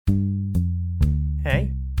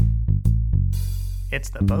Hey,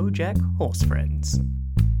 it's the BoJack Horse Friends.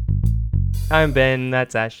 I'm Ben,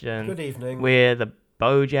 that's Ashton. Good evening. We're the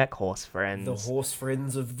BoJack Horse Friends. The horse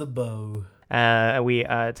friends of the bow. We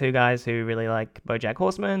are two guys who really like BoJack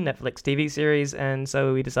Horseman, Netflix TV series, and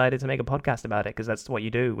so we decided to make a podcast about it because that's what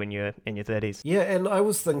you do when you're in your 30s. Yeah, and I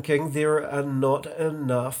was thinking there are not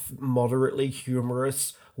enough moderately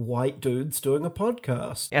humorous white dudes doing a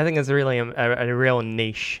podcast. I think it's really a real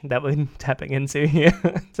niche that we're tapping into here.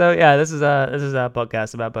 So yeah, this is our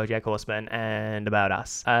podcast about BoJack Horseman and about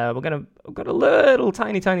us. We've got a little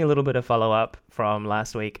tiny little bit of follow up from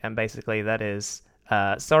last week, and basically that is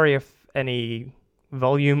sorry if any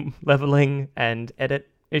volume leveling and edit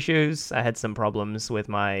issues. I had some problems with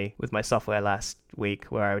my software last week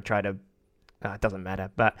where I would try to. It doesn't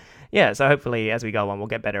matter, but yeah. So hopefully, as we go on, we'll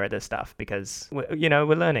get better at this stuff because we're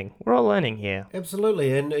learning. We're all learning here.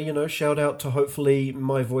 Absolutely, and shout out to hopefully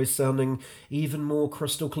my voice sounding even more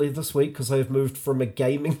crystal clear this week because I've moved from a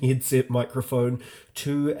gaming headset microphone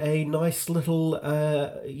to a nice little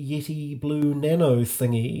Yeti Blue Nano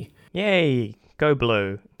thingy. Yay! Go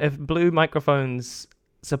Blue. If Blue microphones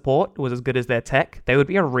support was as good as their tech, they would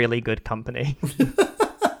be a really good company.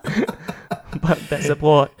 But their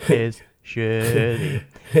support is shitty.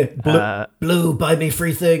 Blue, buy me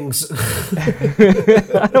free things.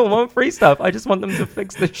 I don't want free stuff. I just want them to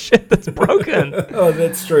fix the shit that's broken. Oh,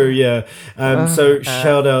 that's true, yeah.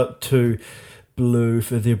 Shout out to Blue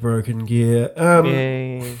for their broken gear.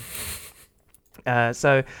 Yay.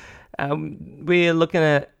 We're looking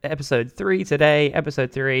at episode 3 today.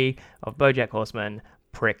 Episode 3 of BoJack Horseman,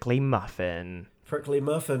 Prickly Muffin. Prickly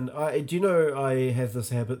Muffin. I have this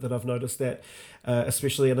habit that I've noticed that,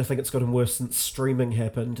 especially, and I think it's gotten worse since streaming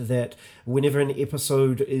happened, that whenever an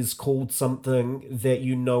episode is called something that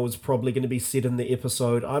you know is probably going to be said in the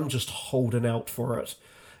episode, I'm just holding out for it.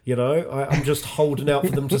 I'm just holding out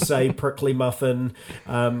for them to say Prickly Muffin.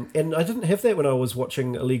 And I didn't have that when I was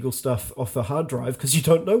watching illegal stuff off the hard drive because you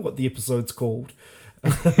don't know what the episode's called.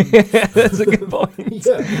 That's a good point.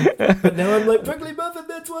 Yeah. But now I'm like, Prickly Muffin,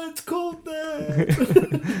 that's why it's called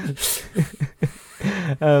that.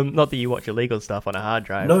 Not that you watch illegal stuff on a hard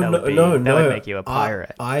drive. No. That would make you a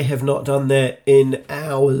pirate. I have not done that in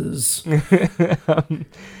hours.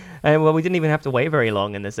 And well, we didn't even have to wait very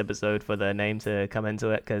long in this episode for the name to come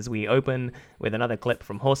into it because we open with another clip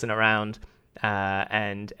from Horsing Around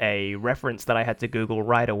and a reference that I had to Google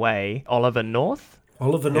right away. Oliver North?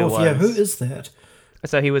 Oliver North, yeah. Who is that?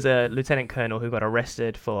 So he was a lieutenant colonel who got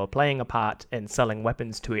arrested for playing a part in selling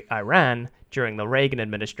weapons to Iran during the Reagan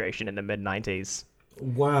administration in the mid-90s.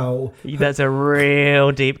 Wow. That's a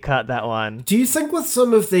real deep cut, that one. Do you think with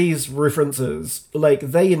some of these references,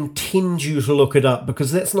 they intend you to look it up?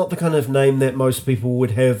 Because that's not the kind of name that most people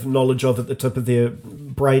would have knowledge of at the tip of their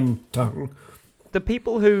brain tongue. The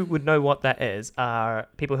people who would know what that is are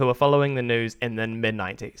people who were following the news in the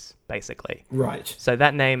mid-90s, basically. Right. So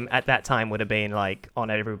that name at that time would have been, on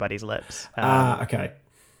everybody's lips. Okay.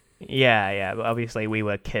 Yeah. But obviously, we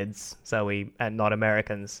were kids, and not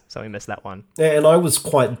Americans, so we missed that one. And I was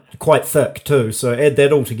quite thick too, so add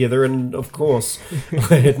that all together, and of course,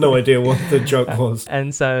 I had no idea what the joke was.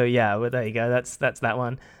 And so, yeah, well, there you go. That's that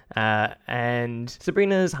one. And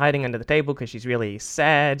Sabrina's hiding under the table because she's really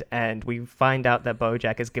sad, and we find out that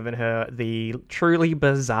BoJack has given her the truly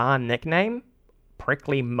bizarre nickname,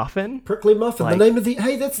 Prickly Muffin. Prickly Muffin, that's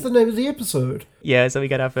the name of the episode. Yeah, so we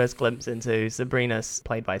get our first glimpse into Sabrina,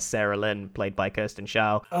 played by Sarah Lynn, played by Kirsten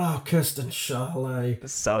Shaw. Oh, Kirsten Shaw,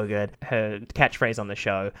 so good. Her catchphrase on the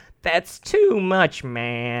show, "That's too much,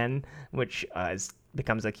 man," which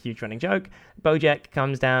becomes a huge running joke. BoJack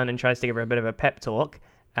comes down and tries to give her a bit of a pep talk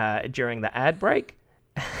during the ad break.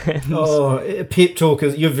 Pep talk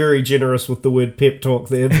you're very generous with the word pep talk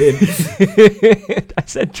there, Ben. I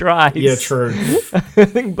said tries. Yeah, true. I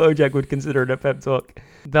think BoJack would consider it a pep talk.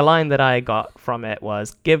 The line that I got from it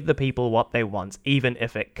was, "Give the people what they want, even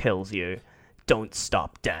if it kills you. Don't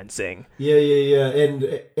stop dancing." Yeah.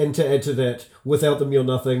 And to add to that, without them you're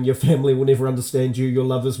nothing. Your family will never understand you. Your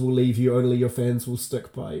lovers will leave you. Only your fans will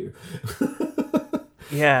stick by you.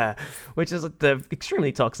 Yeah, which is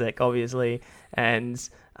extremely toxic, obviously, and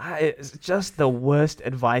it's just the worst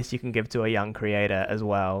advice you can give to a young creator as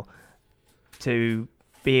well, to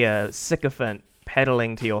be a sycophant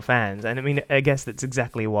peddling to your fans. And I mean, I guess that's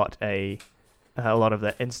exactly what a lot of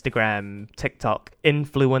the Instagram, TikTok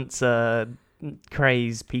influencer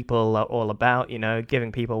craze people are all about,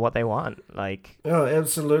 giving people what they want. Oh,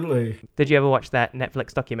 absolutely. Did you ever watch that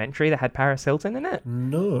Netflix documentary that had Paris Hilton in it?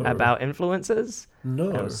 No. About influencers?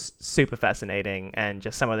 No. It was super fascinating, and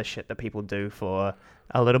just some of the shit that people do for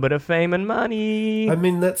a little bit of fame and money. I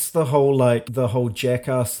mean, that's the whole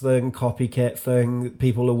jackass thing, copycat thing.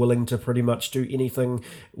 People are willing to pretty much do anything,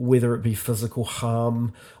 whether it be physical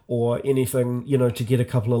harm or anything, to get a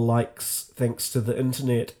couple of likes thanks to the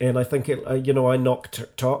internet. And I think I knock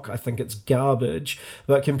TikTok. I think it's garbage.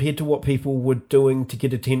 But compared to what people were doing to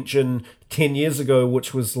get attention 10 years ago,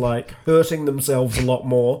 which was like hurting themselves a lot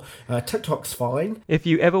more, TikTok's fine. If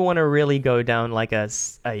you ever want to really go down like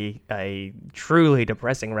a truly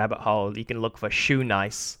depressing rabbit hole, you can look for Shoe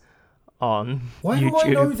Nice on Why YouTube. do I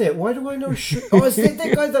know that? Why do I know Oh, is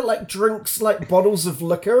that guy that like drinks like bottles of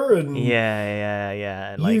liquor and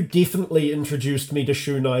Yeah. Like, you definitely introduced me to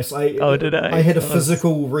Shoe Nice. did I? I had a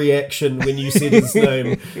physical reaction when you said his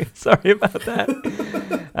name. Sorry about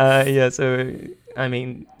that. So I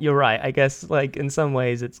mean, you're right. I guess like in some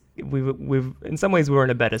ways we're in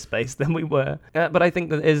a better space than we were. But I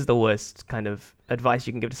think that is the worst kind of advice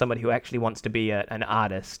you can give to somebody who actually wants to be an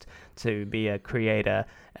artist, to be a creator.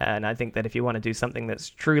 And I think that if you want to do something that's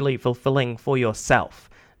truly fulfilling for yourself,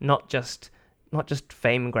 not just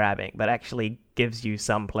fame grabbing, but actually gives you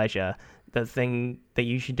some pleasure, the thing that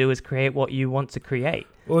you should do is create what you want to create.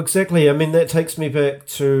 Well, exactly. I mean, that takes me back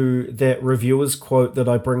to that reviewer's quote that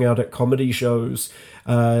I bring out at comedy shows,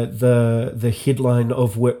 the headline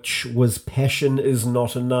of which was "Passion is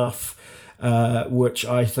not enough," which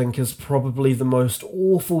I think is probably the most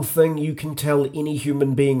awful thing you can tell any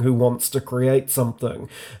human being who wants to create something,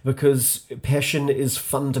 because passion is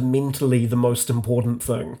fundamentally the most important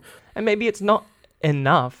thing. And maybe it's not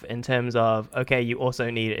enough in terms of, okay, you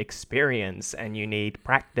also need experience and you need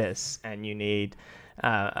practice and you need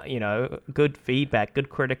good feedback, good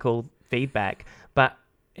critical feedback. But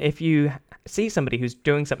if you see somebody who's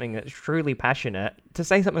doing something that's truly passionate, to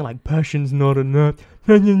say something like passion's not enough,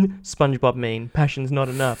 SpongeBob meme, passion's not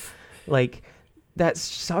enough, like, that's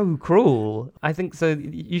so cruel. I think so.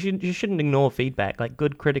 You shouldn't ignore feedback. Like,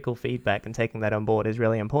 good critical feedback and taking that on board is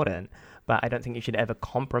really important. But I don't think you should ever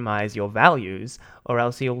compromise your values, or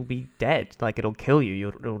else you'll be dead. Like, it'll kill you.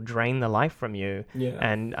 It'll drain the life from you. Yeah.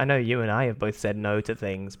 And I know you and I have both said no to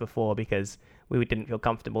things before because we didn't feel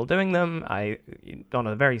comfortable doing them. On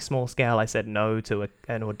a very small scale, I said no to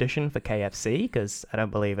an audition for KFC because I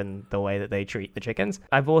don't believe in the way that they treat the chickens.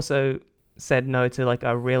 I've also said no to like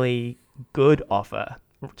a really good offer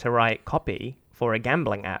to write copy for a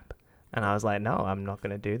gambling app. And I was like, no, I'm not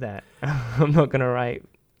going to do that. I'm not going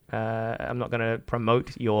to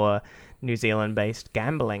promote your New Zealand-based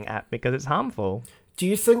gambling app because it's harmful. Do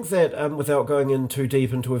you think that, without going in too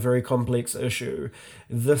deep into a very complex issue,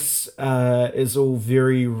 this is all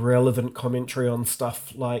very relevant commentary on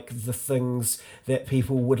stuff like the things that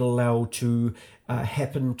people would allow to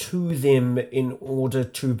happen to them in order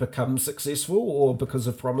to become successful or because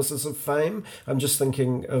of promises of fame? I'm just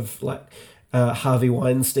thinking of like Harvey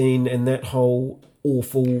Weinstein and that whole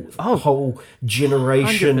whole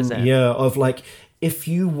generation 100%. of like, if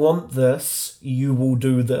you want this, you will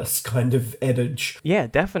do this kind of adage. Yeah,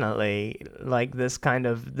 definitely. Like this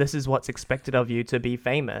is what's expected of you to be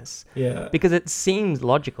famous. Yeah. Because it seems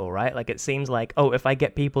logical, right? Like it seems like, oh, if I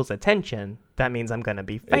get people's attention, that means I'm going to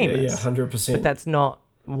be famous. Yeah, 100%. But that's not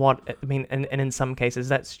what, I mean, and in some cases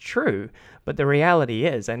that's true. But the reality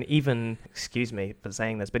is, and even, excuse me for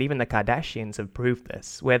saying this, but even the Kardashians have proved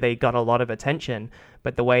this, where they got a lot of attention,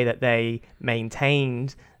 but the way that they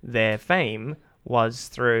maintained their fame was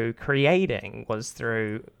through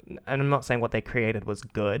and I'm not saying what they created was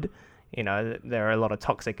good. You know, there are a lot of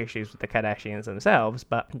toxic issues with the Kardashians themselves,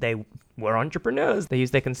 but they were entrepreneurs. They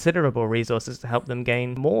used their considerable resources to help them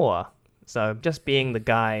gain more. So just being the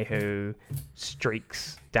guy who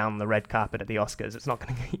streaks down the red carpet at the Oscars, it's not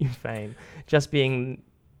going to get you fame. Just being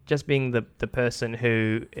the person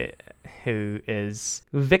who is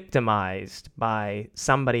victimized by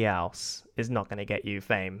somebody else is not going to get you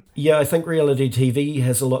fame. Yeah, I think reality TV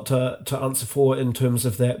has a lot to answer for in terms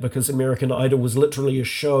of that, because American Idol was literally a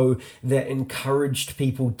show that encouraged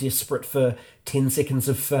people desperate for 10 seconds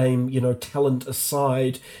of fame, talent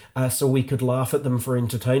aside, so we could laugh at them for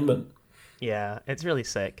entertainment. Yeah, it's really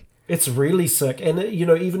sick. It's really sick. And,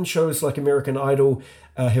 even shows like American Idol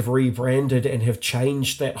have rebranded and have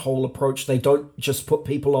changed that whole approach. They don't just put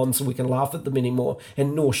people on so we can laugh at them anymore,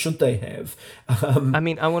 and nor should they have. I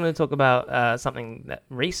mean, I want to talk about something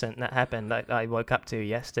recent that happened. I woke up to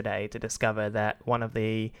yesterday to discover that one of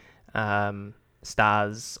the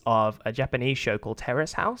stars of a Japanese show called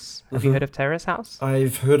Terrace House. Have you heard of Terrace House?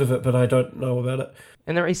 I've heard of it, but I don't know about it.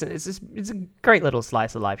 In the recent, it's a great little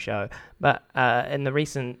slice of life show. But in the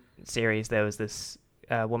recent series, there was this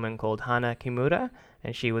woman called Hana Kimura,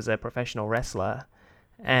 and she was a professional wrestler,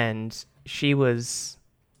 and she was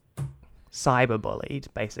cyberbullied,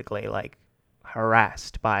 basically, like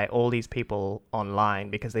harassed by all these people online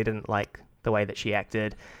because they didn't like the way that she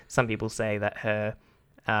acted. Some people say that her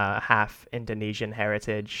half Indonesian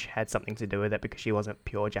heritage had something to do with it because she wasn't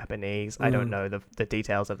pure Japanese. I don't know the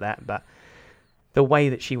details of that, but the way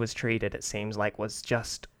that she was treated, it seems like, was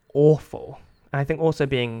just awful. And I think also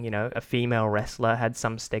being, a female wrestler had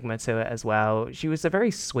some stigma to it as well. She was a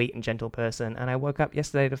very sweet and gentle person, and I woke up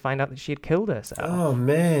yesterday to find out that she had killed herself. Oh,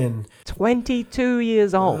 man. 22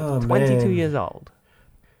 years old. Oh, 22 man. yeast old.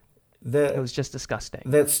 It was just disgusting.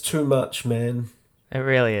 That's too much, man. It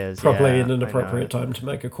really is. Probably yeah, an inappropriate time to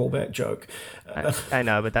make a callback joke. I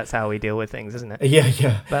know, but that's how we deal with things, isn't it?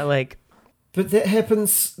 Yeah. But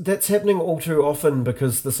that's happening all too often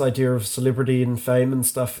because this idea of celebrity and fame and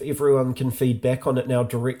stuff, everyone can feed back on it now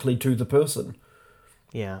directly to the person.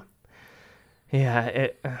 Yeah. Yeah,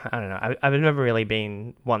 I don't know. I've never really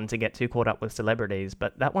been one to get too caught up with celebrities,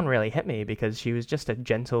 but that one really hit me because she was just a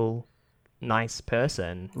gentle, nice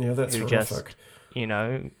person. Yeah, that's who horrific.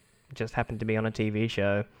 just happened to be on a TV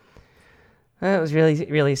show. It was really,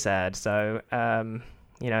 really sad. So,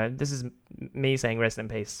 this is me saying rest in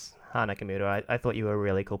peace, Hana Kimura. I thought you were a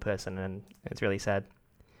really cool person, and it's really sad.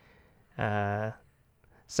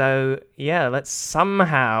 So, yeah, let's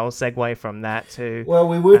somehow segue from that to... Well,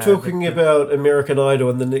 we were talking about American Idol,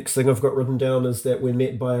 and the next thing I've got written down is that we're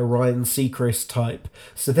met by a Ryan Seacrest type.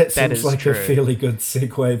 So that seems like true. A fairly good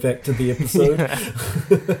segue back to the episode.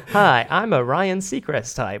 Hi, I'm a Ryan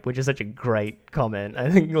Seacrest type, which is such a great comment. I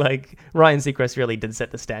think, Ryan Seacrest really did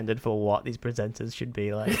set the standard for what these presenters should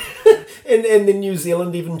be like. And then New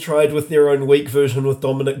Zealand even tried with their own weak version with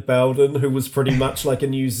Dominic Bowden, who was pretty much like a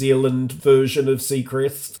New Zealand version of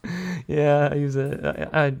Seacrest. Yeah, he was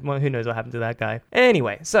well, who knows what happened to that guy.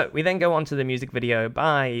 Anyway, so we then go on to the music video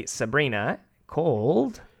by Sabrina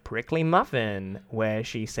called Prickly Muffin, where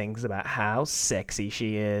she sings about how sexy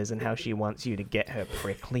she is and how she wants you to get her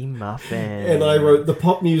prickly muffin. And I wrote, the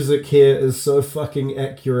pop music here is so fucking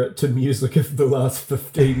accurate to music of the last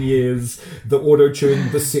 15 years. The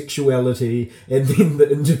auto-tune, the sexuality, and then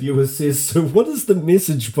the interviewer says, so what is the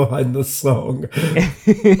message behind this song?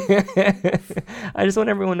 I just want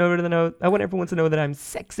everyone to know, I want everyone to know that I'm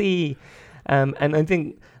sexy. And I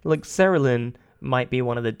think, Sarah Lynn might be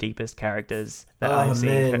one of the deepest characters that I've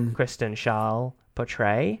seen Kristen Schaal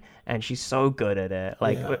portray, and she's so good at it.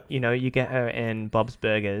 You get her in Bob's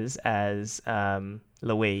Burgers as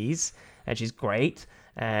Louise, and she's great,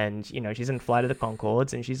 and she's in Flight of the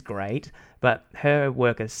Conchords, and she's great, but her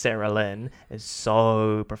work as Sarah Lynn is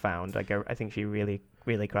so profound. I think she really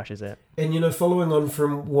crushes it. And, following on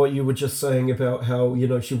from what you were just saying about how,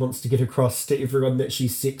 she wants to get across to everyone that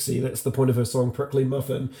she's sexy, that's the point of her song Prickly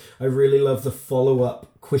Muffin, I really love the follow-up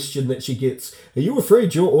question that she gets. Are you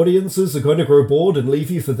afraid your audiences are going to grow bored and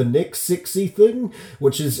leave you for the next sexy thing?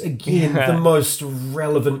 Which is, again, the most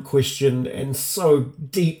relevant question and so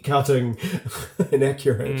deep-cutting and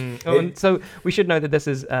accurate. And so we should know that this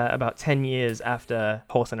is about 10 years after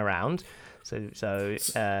Horsing Around. So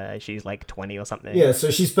she's like 20 or something. Yeah, so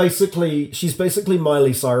she's basically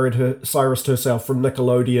Miley Cyrus herself from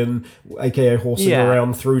Nickelodeon, aka Horsing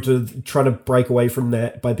Around, through to trying to break away from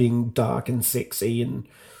that by being dark and sexy. And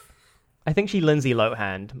I think she Lindsay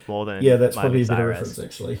Lohan more than that's Miley probably a better Cyrus. reference,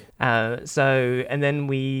 actually. And then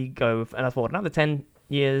we go forward another 10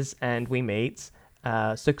 years and we meet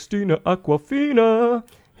Sextina Aquafina,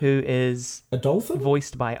 who is a dolphin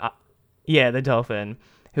voiced by the dolphin,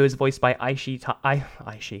 who is voiced by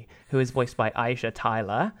who is voiced by Aisha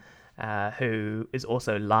Tyler, who is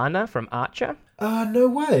also Lana from Archer. No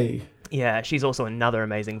way. Yeah, she's also another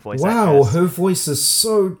amazing voice Wow, actress. her voice is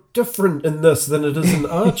so different in this than it is in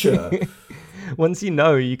Archer. Once you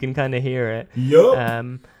know, you can kind of hear it.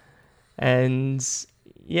 Yup. And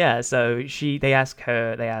yeah, so they ask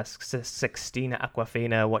Sextina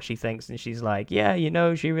Aquafina what she thinks, and she's like, yeah,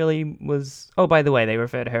 she really was... Oh, by the way, they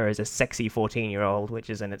refer to her as a sexy 14-year-old, which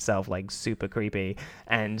is in itself, super creepy,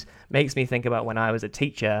 and makes me think about when I was a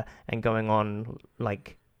teacher and going on,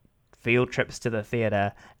 field trips to the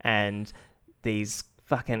theater, and these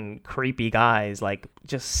fucking creepy guys,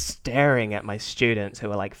 just staring at my students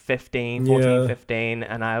who are 15,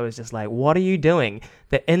 and I was just like, what are you doing?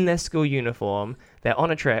 They're in their school uniform, they're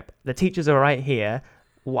on a trip, the teachers are right here.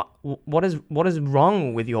 What is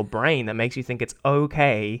wrong with your brain that makes you think it's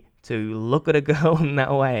okay to look at a girl in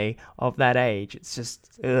that way of that age? It's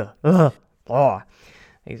just makes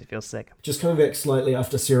you feel sick. Just coming back slightly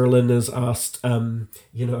after Sarah Lynn is asked, Are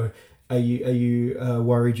you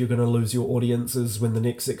worried you're going to lose your audiences when the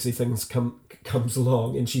next sexy things comes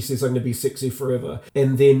along? And she says, I'm going to be sexy forever.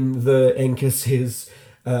 And then the anchor says,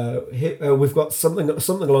 We've got something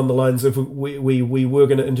along the lines of we were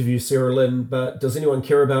going to interview Sarah Lynn, but does anyone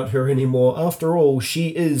care about her anymore? After all, she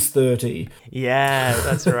is 30. Yeah,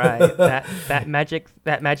 that's right. That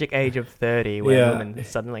magic age of 30 where women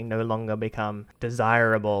suddenly no longer become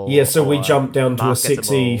desirable. Yeah, so we or jump down to a marketable.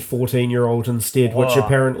 sexy 14-year-old instead, which Whoa.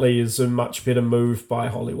 apparently is a much better move by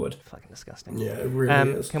Hollywood. Fucking disgusting. Yeah, it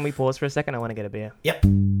really is. Can we pause for a second? I want to get a beer. Yep.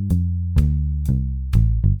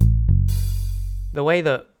 The way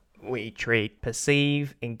that we treat,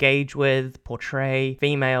 perceive, engage with, portray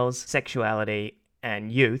females' sexuality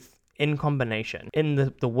and youth in combination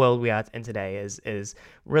in the world we are in today is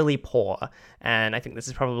really poor. And I think this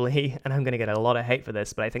is probably, and I'm going to get a lot of hate for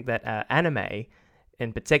this, but I think that anime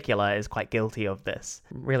in particular is quite guilty of this,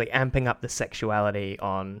 really amping up the sexuality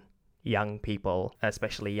on young people,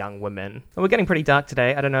 especially young women. And we're getting pretty dark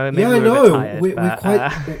today. I don't know. Maybe Yeah, I we're know. A bit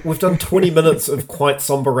tired, We've done 20 minutes of quite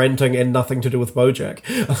somber ranting and nothing to do with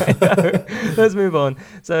BoJack. Let's move on.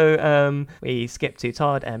 So we skip to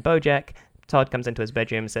Todd and BoJack. Todd comes into his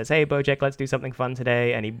bedroom and says, "Hey, BoJack, let's do something fun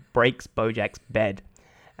today." And he breaks BoJack's bed.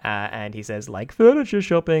 And he says, like, furniture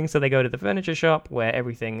shopping. So they go to the furniture shop where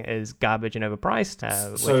everything is garbage and overpriced.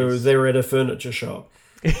 They're at a furniture shop.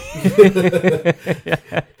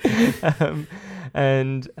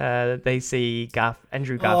 And they see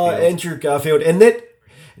Andrew Garfield. Oh, Andrew Garfield. And that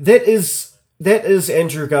is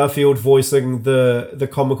Andrew Garfield voicing the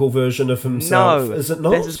comical version of himself, No, is it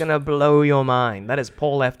not? This is going to blow your mind. That is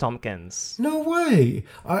Paul F. Tompkins. No way.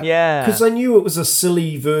 Yeah. Because I knew it was a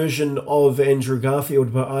silly version of Andrew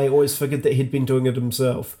Garfield, but I always figured that he'd been doing it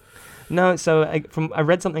himself. No, so I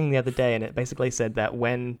read something the other day, and it basically said that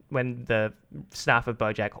when the staff of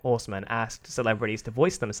BoJack Horseman asked celebrities to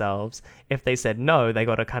voice themselves, if they said no, they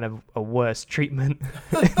got a kind of a worse treatment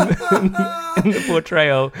in the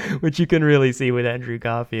portrayal, which you can really see with Andrew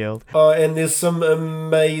Garfield. And there's some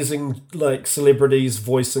amazing celebrities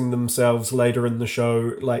voicing themselves later in the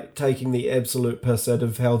show, taking the absolute piss out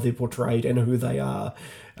of how they're portrayed and who they are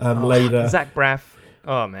later. Zach Braff.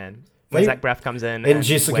 Oh man. When Zach Braff comes in, and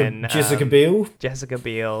Jessica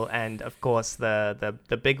Biel, and of course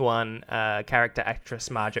the big one, character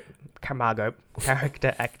actress Margot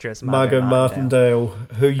Martindale,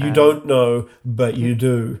 who you don't know but you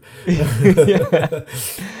do.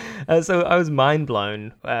 So I was mind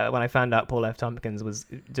blown when I found out Paul F. Tompkins was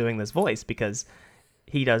doing this voice, because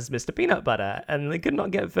he does Mr. Peanut Butter, and they could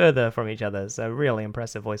not get further from each other. So really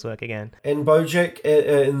impressive voice work again. And BoJack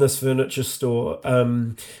in this furniture store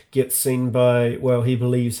gets seen by, he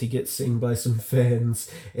believes he gets seen by some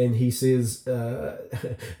fans, and he says,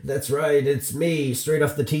 "That's right, it's me, straight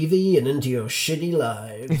off the TV and into your shitty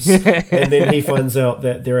lives." And then he finds out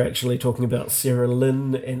that they're actually talking about Sarah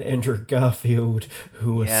Lynn and Andrew Garfield,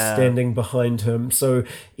 who are standing behind him. So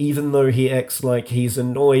even though he acts like he's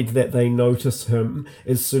annoyed that they notice him,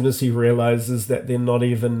 as soon as he realizes that they're not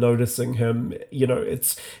even noticing him,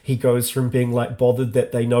 he goes from being bothered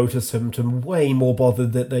that they notice him to way more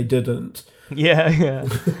bothered that they didn't. Yeah.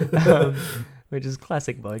 Which is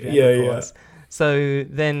classic BoJack, of course. So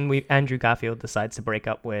then Andrew Garfield decides to break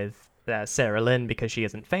up with Sarah Lynn because she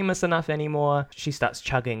isn't famous enough anymore. She starts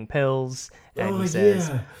chugging pills, and he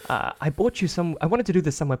says, I bought you some. I wanted to do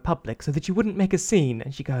this somewhere public so that you wouldn't make a scene.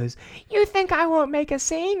 And she goes, "You think I won't make a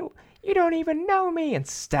scene? You don't even know me," and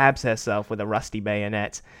stabs herself with a rusty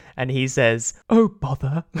bayonet. And he says, "Oh,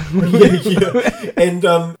 bother." And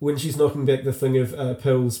when she's knocking back the thing of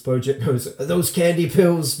pills, BoJack goes, "Are those candy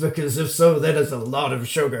pills? Because if so, that is a lot of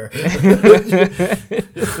sugar."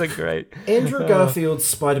 It's so great. Andrew Garfield's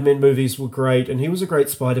Spider-Man movies were great, and he was a great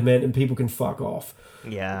Spider-Man, and people can fuck off.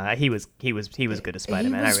 Yeah, he was good as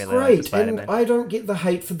Spider-Man. He was I really liked great, Spider-Man. and I don't get the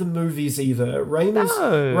hate for the movies either.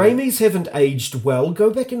 Raimi's haven't aged well. Go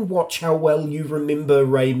back and watch how well you remember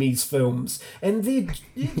Raimi's films, and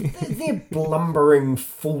they're blumbering,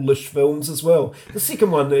 foolish films as well. The second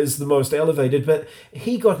one is the most elevated, but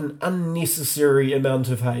he got an unnecessary amount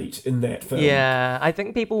of hate in that film. Yeah, I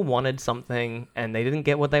think people wanted something and they didn't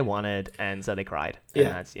get what they wanted, and so they cried. And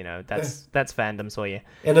that's fandom for you.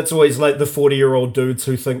 And it's always the 40-year-old dudes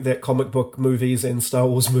who think that comic book movies and Star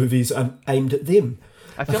Wars movies are aimed at them.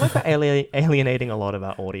 I feel like we're alienating a lot of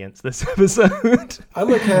our audience this episode.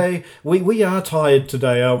 I'm okay. We are tired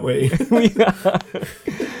today, aren't we? We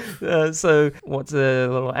are. So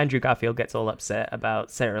little Andrew Garfield gets all upset about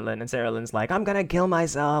Sarah Lynn, and Sarah Lynn's like, "I'm gonna kill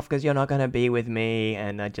myself because you're not gonna be with me."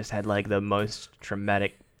 And I just had the most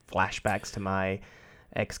traumatic flashbacks to my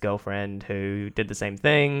ex-girlfriend who did the same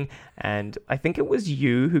thing, and I think it was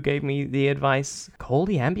you who gave me the advice, call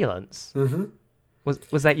the ambulance. Mm-hmm.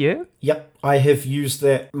 Was that you? Yep, I have used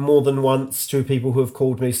that more than once to people who have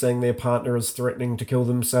called me saying their partner is threatening to kill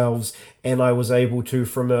themselves, and I was able to,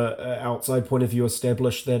 from a outside point of view,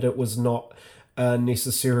 establish that it was not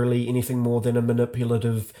necessarily anything more than a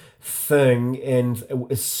manipulative thing. And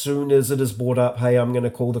as soon as it is brought up, hey, I'm going to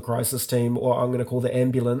call the crisis team or I'm going to call the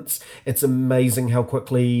ambulance, it's amazing how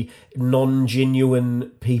quickly non-genuine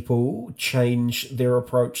people change their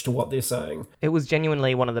approach to what they're saying. It was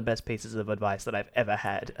genuinely one of the best pieces of advice that I've ever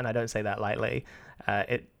had, and I don't say that lightly.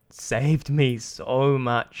 It saved me so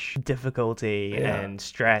much difficulty and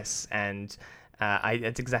stress, and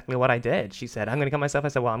it's exactly what I did. She said, I'm going to kill myself. I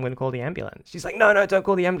said, well, I'm going to call the ambulance. She's like, no, don't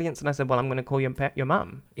call the ambulance. And I said, well, I'm going to call your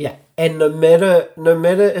mum. Yeah, and no matter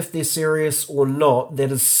if they're serious or not,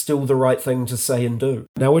 that is still the right thing to say and do.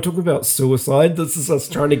 Now we're talking about suicide. This is us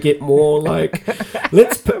trying to get more like,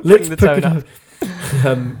 let's pick it up.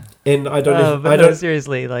 And I don't know. No,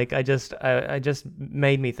 seriously, like I just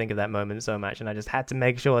made me think of that moment so much, and I just had to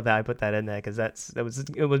make sure that I put that in there because it was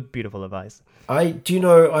beautiful advice. I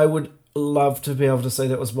would love to be able to say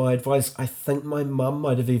that was my advice. I think my mum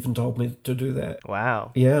might have even told me to do that.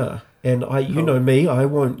 Wow. Yeah. And you know me, I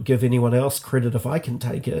won't give anyone else credit if I can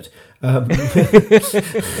take it.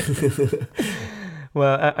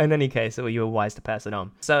 Well, in any case, you were wise to pass it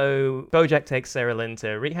on. So Bojack takes Sarah Lynn to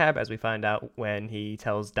rehab, as we find out when he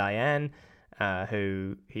tells Diane,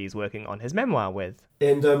 who he's working on his memoir with.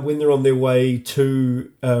 And when they're on their way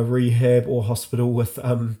to rehab or hospital with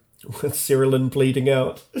Sarah Lynn bleeding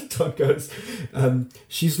out, Todd goes,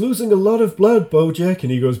 she's losing a lot of blood, Bojack.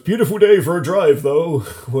 And he goes, beautiful day for a drive, though,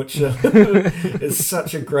 which is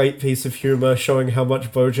such a great piece of humour, showing how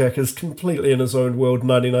much Bojack is completely in his own world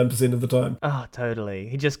 99% of the time. Oh, totally.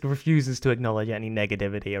 He just refuses to acknowledge any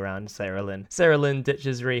negativity around Sarah Lynn. Sarah Lynn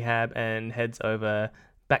ditches rehab and heads over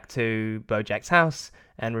back to Bojack's house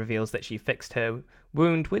and reveals that she fixed her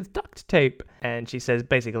wound with duct tape. And she says,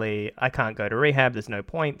 basically, I can't go to rehab, there's no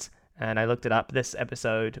point. And I looked it up. This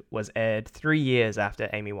episode was aired 3 years after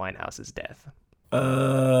Amy Winehouse's death.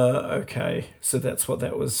 Okay. So that's what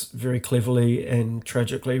that was very cleverly and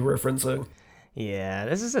tragically referencing. Yeah,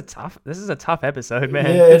 this is a tough episode,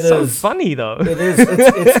 man. Yeah, it's so funny, though. It is.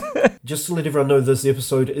 It's just to let everyone know, this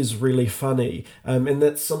episode is really funny. And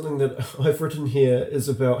that's something that I've written here, is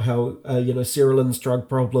about how, Sarah Lynn's drug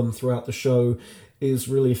problem throughout the show is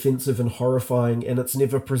really offensive and horrifying, and it's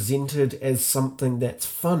never presented as something that's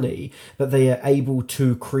funny, but they are able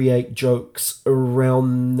to create jokes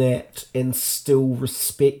around that and still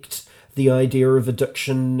respect the idea of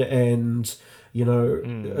addiction and,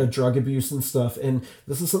 drug abuse and stuff. And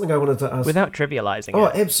this is something I wanted to ask. Without trivializing it.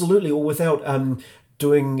 Oh, absolutely. Or without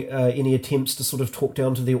doing any attempts to sort of talk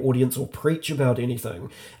down to their audience or preach about anything.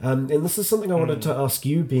 And this is something I wanted to ask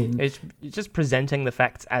you, Ben. It's just presenting the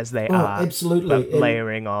facts as they are. Absolutely. But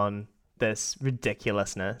layering on this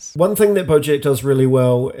ridiculousness. One thing that Bojack does really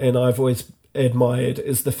well, and I've always admired,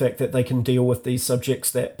 is the fact that they can deal with these subjects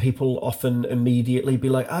that people often immediately be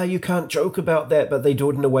like, you can't joke about that, but they do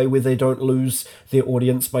it in a way where they don't lose their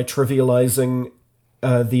audience by trivializing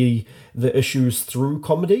the issues through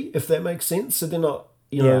comedy, if that makes sense. So they're not,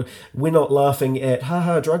 we're not laughing at,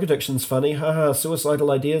 drug addiction's funny,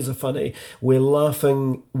 suicidal ideas are funny. We're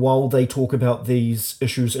laughing while they talk about these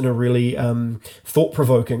issues in a really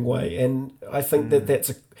thought-provoking way. And I think that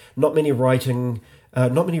that's not many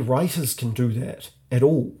writers can do that at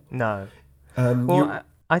all. No.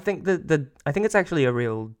 I think I think it's actually a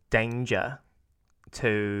real danger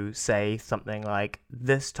to say something like,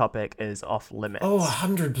 this topic is off limits. Oh,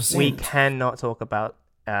 100%. We cannot talk about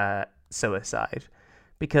suicide.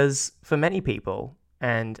 Because for many people,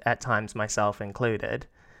 and at times myself included,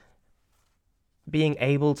 being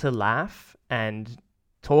able to laugh and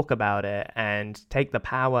talk about it and take the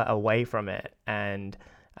power away from it and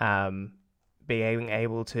being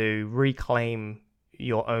able to reclaim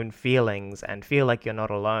your own feelings and feel like you're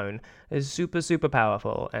not alone is super, super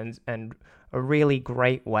powerful and a really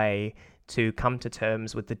great way to come to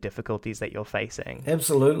terms with the difficulties that you're facing.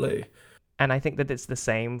 Absolutely. And I think that it's the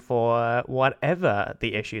same for whatever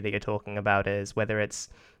the issue that you're talking about is, whether it's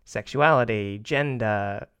sexuality,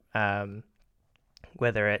 gender,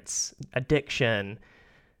 whether it's addiction,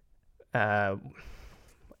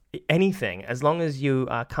 anything. As long as you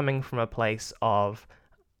are coming from a place of,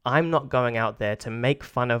 I'm not going out there to make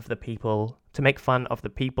fun of the people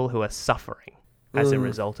who are suffering as a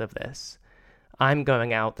result of this. I'm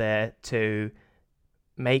going out there to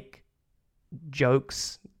make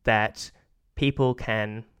jokes that people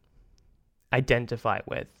can identify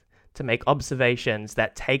with, to make observations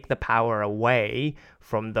that take the power away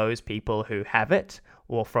from those people who have it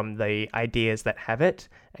or from the ideas that have it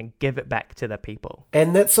and give it back to the people.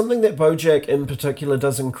 And that's something that BoJack in particular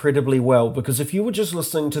does incredibly well, because if you were just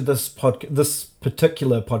listening to this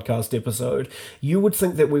particular podcast episode, you would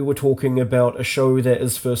think that we were talking about a show that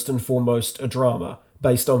is first and foremost a drama,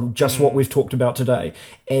 based on just what we've talked about today.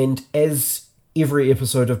 And as every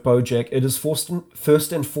episode of BoJack, it is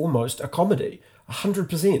first and foremost a comedy.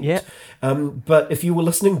 100%. Yeah. But if you were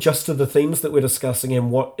listening just to the themes that we're discussing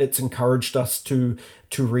and what it's encouraged us to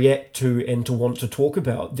react to and to want to talk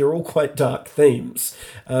about, they're all quite dark themes.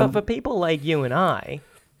 But for people like you and I,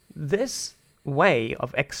 this way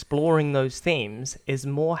of exploring those themes is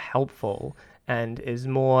more helpful and is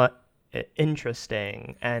more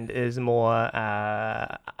interesting and is more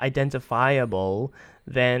identifiable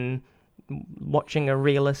than watching a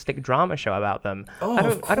realistic drama show about them.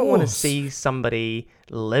 I don't want to see somebody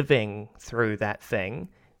living through that thing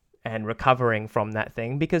and recovering from that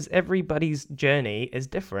thing, because everybody's journey is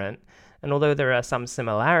different. And although there are some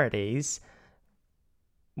similarities,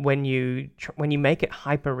 when you make it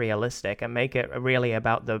hyper realistic and make it really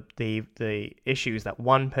about the issues that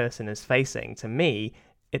one person is facing, to me,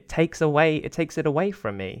 it takes it away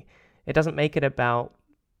from me. It doesn't make it about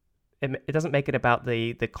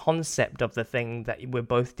the concept of the thing that we're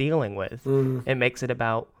both dealing with. It makes it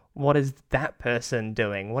about what is that person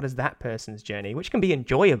doing? What is that person's journey? Which can be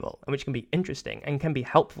enjoyable and which can be interesting and can be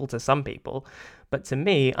helpful to some people. But to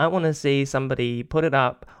me, I want to see somebody put it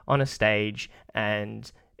up on a stage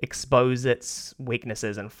and expose its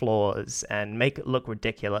weaknesses and flaws and make it look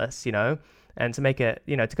ridiculous, And to make it,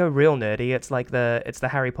 to go real nerdy, it's the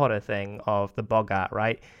Harry Potter thing of the Boggart,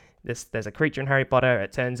 right? There's a creature in Harry Potter,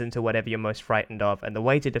 it turns into whatever you're most frightened of, and the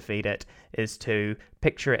way to defeat it is to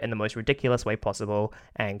picture it in the most ridiculous way possible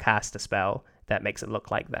and cast a spell that makes it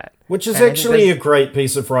look like that. Which is actually a great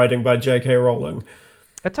piece of writing by J.K. Rowling.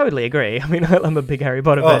 I totally agree. I mean, I'm a big Harry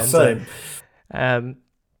Potter fan. Same. So,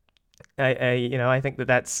 I think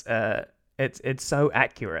that's it's so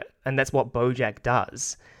accurate, and that's what BoJack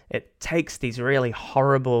does. It takes these really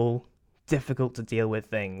horrible, difficult to deal with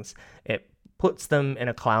things. It puts them in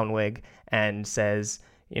a clown wig and says,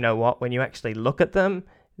 you know what, when you actually look at them,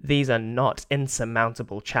 these are not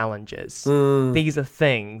insurmountable challenges. These are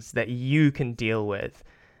things that you can deal with.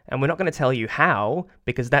 And we're not going to tell you how,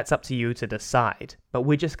 because that's up to you to decide. But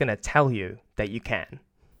we're just going to tell you that you can.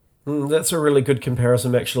 That's a really good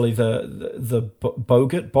comparison, actually. The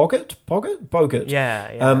Boggart?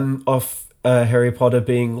 Yeah. Of Harry Potter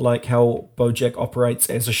being like how BoJack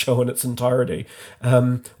operates as a show in its entirety.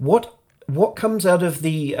 What comes out of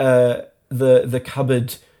the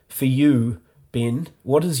cupboard for you, Ben?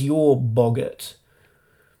 What is your Boggart?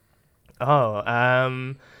 That's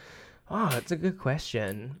a good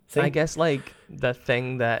question. I guess the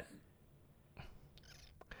thing that,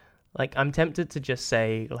 I'm tempted to just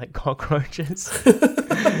say cockroaches.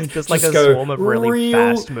 just a swarm of really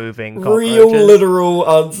fast-moving cockroaches. Real literal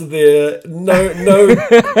answer there.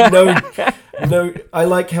 No, I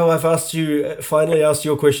like how I've finally asked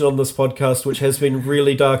you a question on this podcast, which has been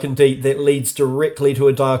really dark and deep, that leads directly to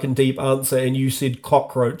a dark and deep answer, and you said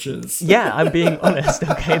cockroaches. Yeah, I'm being honest,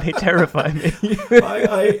 okay? They terrify me.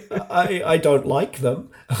 I don't like them.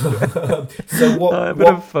 So what? A bit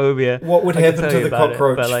of phobia. What would happen to the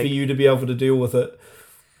cockroach for you to be able to deal with it?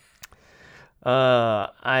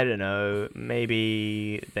 I don't know.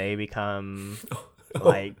 Maybe they become...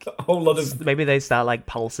 a whole lot of... Maybe they start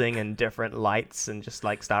pulsing in different lights and just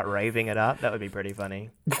start raving it up. That would be pretty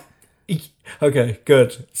funny. Okay,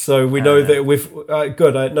 good. So we know that we've...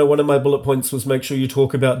 good. I know one of my bullet points was make sure you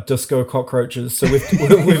talk about disco cockroaches. So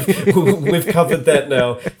we've covered that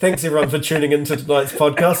now. Thanks everyone for tuning into tonight's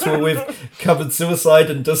podcast, where we've covered suicide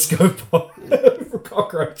and disco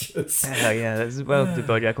cockroaches. Oh yeah, that's well to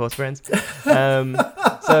BoJack Horse friends.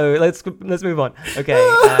 So let's move on. Okay.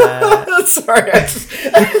 Sorry.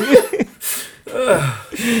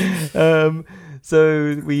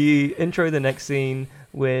 So we intro the next scene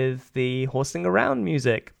with the horsing around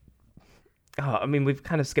music. We've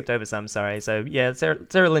kind of skipped over some, sorry. So yeah,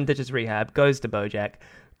 Sarah Lynn ditches rehab, goes to BoJack.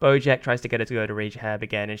 BoJack tries to get her to go to rehab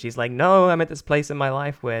again, and she's like, no, I'm at this place in my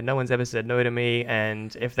life where no one's ever said no to me,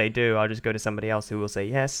 and if they do, I'll just go to somebody else who will say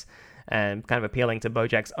yes, and kind of appealing to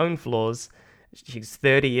BoJack's own flaws. She's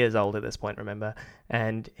 30 years old at this point, remember?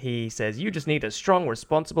 And he says, you just need a strong,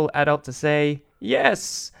 responsible adult to say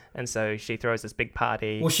yes. And so she throws this big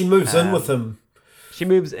party. Well, she moves in with him. She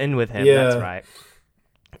moves in with him, yeah. That's right.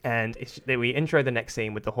 And we intro the next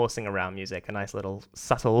scene with the horsing around music, a nice little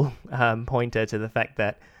subtle pointer to the fact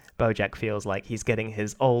that BoJack feels like he's getting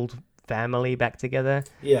his old family back together.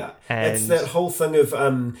 Yeah, and it's that whole thing of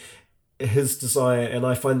his desire, and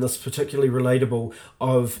I find this particularly relatable,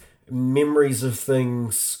 of memories of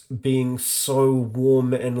things being so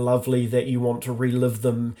warm and lovely that you want to relive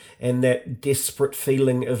them, and that desperate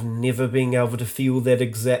feeling of never being able to feel that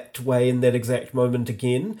exact way in that exact moment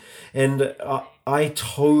again. And I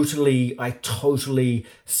totally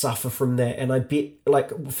suffer from that. And I bet,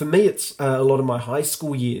 like, for me, it's a lot of my high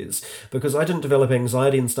school years, because I didn't develop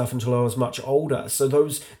anxiety and stuff until I was much older. So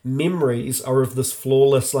those memories are of this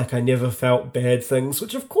flawless, like, I never felt bad things,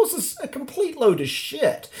 which of course is a complete load of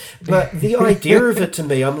shit. But the idea of it, to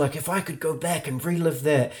me, I'm like, if I could go back and relive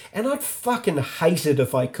that, and I'd fucking hate it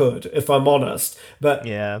if I could, if I'm honest. But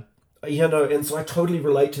yeah. You know, and so I totally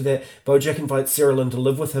relate to that. Bojack invites Sarah Lynn to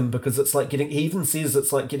live with him because it's like he even says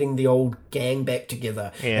it's like getting the old gang back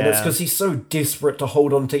together. Yeah. And it's because he's so desperate to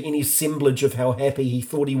hold on to any semblance of how happy he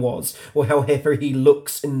thought he was, or how happy he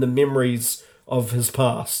looks in the memories of his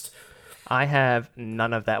past. I have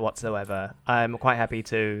none of that whatsoever. I'm quite happy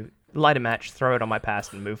to light a match, throw it on my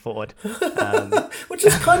past, and move forward. Which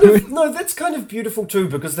is kind of, no, that's kind of beautiful too,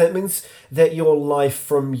 because that means that your life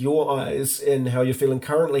from your eyes and how you're feeling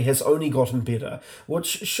currently has only gotten better, which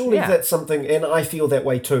surely that's something, and I feel that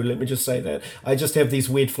way too, let me just say that. I just have these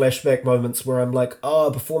weird flashback moments where I'm like,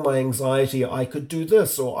 before my anxiety, I could do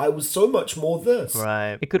this, or I was so much more this.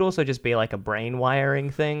 Right. It could also just be like a brain wiring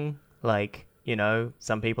thing, like, you know,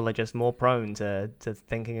 some people are just more prone to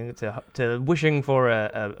thinking, to wishing for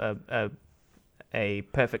a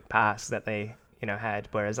perfect past that they, you know, had,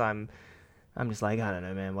 whereas I'm just like, I don't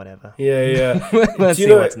know, man, whatever. Yeah. Let's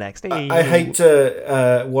see what's next. I hate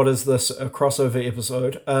to, what is this, a crossover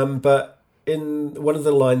episode, but in one of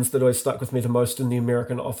the lines that always stuck with me the most in The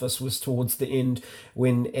American Office was towards the end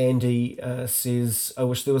when Andy says, I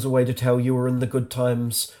wish there was a way to tell you were in the good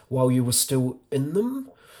times while you were still in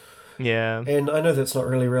them. Yeah. And I know that's not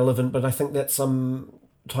really relevant, but I think that's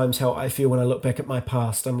sometimes how I feel when I look back at my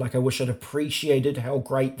past. I'm like, I wish I'd appreciated how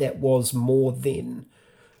great that was more then.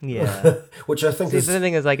 Yeah. Which I think is... The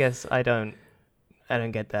thing is, I guess I don't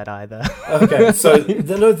get that either. Okay, so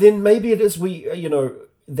then maybe it is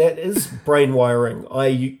that is brain wiring.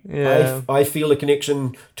 I feel a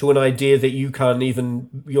connection to an idea that you can't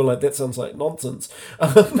even... You're like, that sounds like nonsense.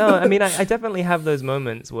 No, I mean, I definitely have those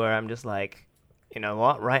moments where I'm just like, you know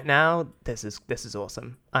what? Right now, this is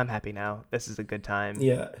awesome. I'm happy now. This is a good time.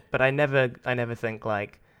 Yeah. But I never think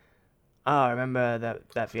like, oh, I remember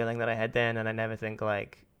that feeling that I had then, and I never think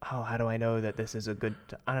like, oh, how do I know that this is a good?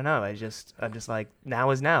 I don't know. I'm just like, now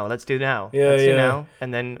is now. Let's do now. Let's do now,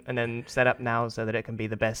 and then set up now so that it can be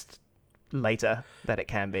the best later that it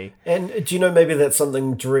can be. And do you know, maybe that's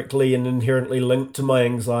something directly and inherently linked to my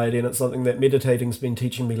anxiety, and it's something that meditating's been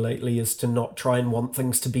teaching me lately, is to not try and want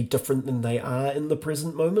things to be different than they are in the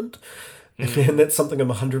present moment. And that's something I'm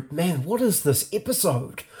 100... Man, what is this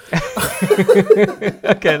episode?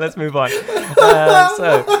 Okay, let's move on.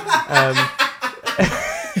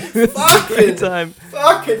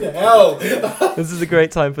 Fucking hell. This is a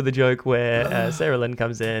great time for the joke where Sarah Lynn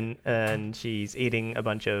comes in and she's eating a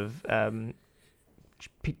bunch of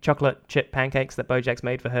chocolate chip pancakes that Bojack's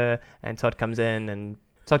made for her, and Todd comes in and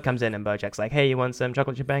Bojack's like, hey, you want some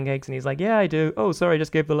chocolate chip pancakes? And he's like, yeah, I do. Oh, sorry, I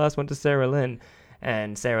just gave the last one to Sarah Lynn.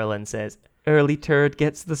 And Sarah Lynn says, early turd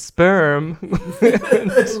gets the sperm.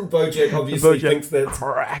 Bojack obviously thinks that's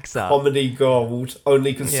cracks up. Comedy gold,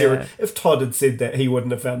 only because if Todd had said that, he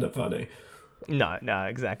wouldn't have found it funny. No,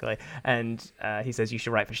 exactly. And he says you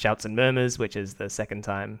should write for Shouts and Murmurs, which is the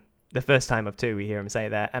first time of two we hear him say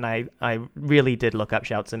that. And I really did look up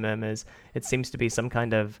Shouts and Murmurs. It seems to be some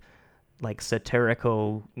kind of like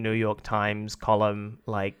satirical New York Times column,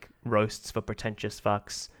 like roasts for pretentious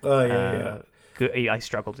fucks. Oh, yeah. I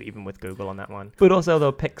struggled even with Google on that one. But also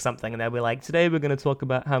they'll pick something and they'll be like, today we're going to talk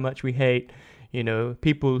about how much we hate, you know,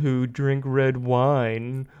 people who drink red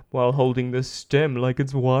wine while holding the stem like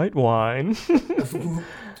it's white wine.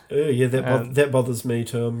 That bothers me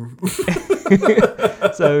too.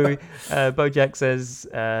 So Bojack says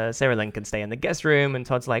Sarah Lynn can stay in the guest room, and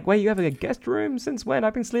Todd's like, wait, you have a guest room? Since when?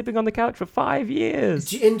 I've been sleeping on the couch for 5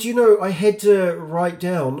 years. And you know, I had to write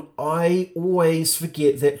down, I always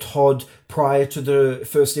forget that Todd, prior to the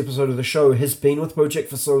first episode of the show, has been with Bojack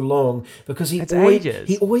for so long, because he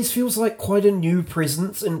always feels like quite a new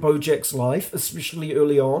presence in Bojack's life, especially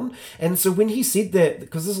early on. And so when he said that,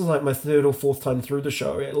 because this is like my third or fourth time through the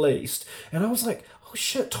show at least, and I was like, oh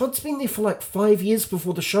shit, Todd's been there for like 5 years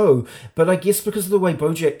before the show, but I guess because of the way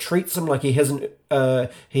BoJack treats him, like he hasn't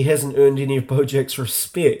earned any of BoJack's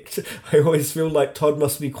respect. I always feel like Todd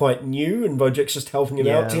must be quite new, and BoJack's just helping him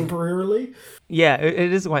out temporarily. Yeah,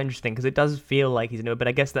 it is quite interesting because it does feel like he's new, but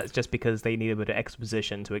I guess that's just because they need a bit of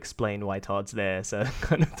exposition to explain why Todd's there, so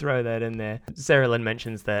kind of throw that in there. Sarah Lynn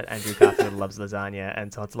mentions that Andrew Garfield loves lasagna, and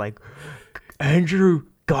Todd's like, Andrew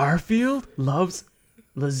Garfield loves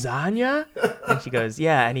lasagna? And she goes,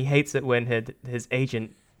 yeah, and he hates it when his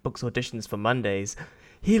agent books auditions for Mondays.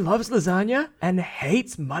 He loves lasagna and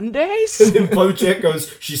hates Mondays? And then BoJack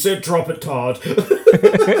goes, she said drop it, Todd.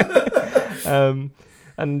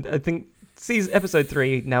 And I think episode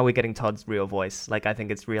 3, now we're getting Todd's real voice. Like, I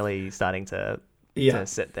think it's really starting to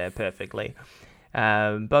sit there perfectly.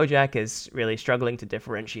 BoJack is really struggling to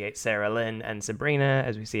differentiate Sarah Lynn and Sabrina,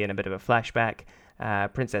 as we see in a bit of a flashback.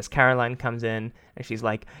 Princess Caroline comes in, and she's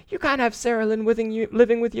like, you can't have Sarah Lynn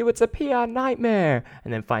living with you, it's a PR nightmare.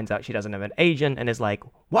 And then finds out she doesn't have an agent, and is like,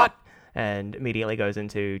 what? And immediately goes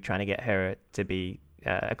into trying to get her to be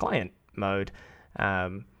a client mode.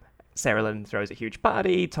 Sarah Lynn throws a huge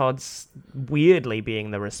party. Todd's weirdly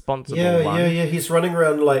being the responsible one. Yeah. He's running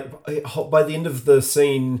around like, by the end of the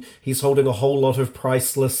scene, he's holding a whole lot of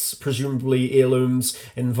priceless, presumably heirlooms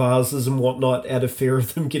and vases and whatnot out of fear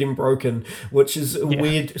of them getting broken, which is a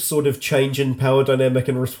weird sort of change in power dynamic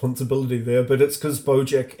and responsibility there. But it's because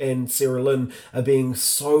BoJack and Sarah Lynn are being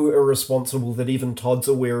so irresponsible that even Todd's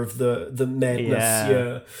aware of the madness.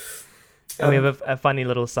 Yeah. And we have a funny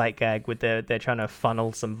little sight gag with they're trying to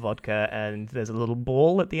funnel some vodka, and there's a little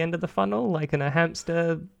ball at the end of the funnel, like in a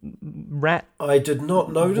hamster rat. I did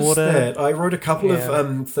not notice that. I wrote a couple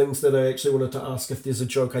of things that I actually wanted to ask if there's a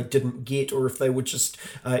joke I didn't get, or if they were just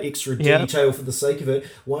extra detail for the sake of it.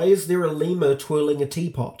 Why is there a lemur twirling a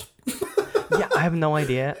teapot? Yeah, I have no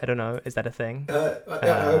idea. I don't know. Is that a thing?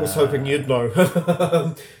 I was hoping you'd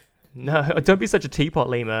know. No, don't be such a teapot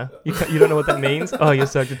lemur. You don't know what that means? Oh, you're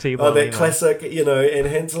such a teapot lemur. That classic, and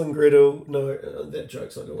Hansel and Gretel. No, that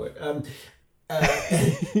joke's not going to work.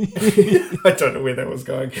 I don't know where that was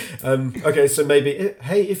going. Okay, so maybe,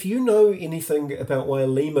 hey, if you know anything about why a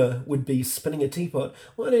lemur would be spinning a teapot,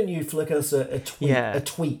 why don't you flick us a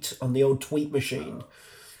tweet on the old tweet machine?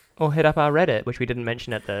 Or hit up our Reddit, which we didn't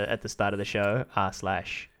mention at the start of the show,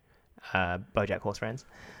 r/BoJack Horse Friends.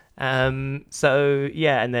 So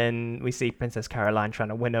yeah, and then we see Princess Caroline trying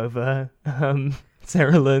to win over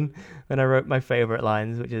Sarah Lynn, and I wrote my favorite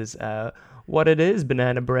lines, which is what it is,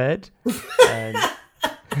 banana bread, and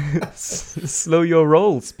slow your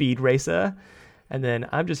roll, speed racer, and then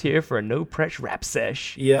I'm just here for a no pressure rap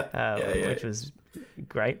sesh, which was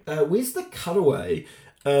great. Where's the cutaway?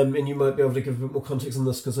 And you might be able to give a bit more context on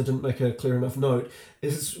this because I didn't make a clear enough note,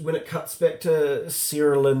 is when it cuts back to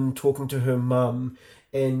Sarah Lynn talking to her mum,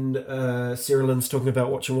 and Sarah Lynn's talking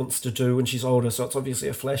about what she wants to do when she's older, so it's obviously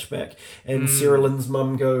a flashback. And Sarah Lynn's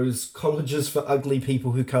mum goes, colleges for ugly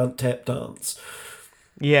people who can't tap dance.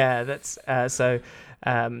 Yeah, that's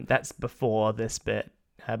that's before this bit,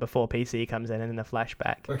 before PC comes in the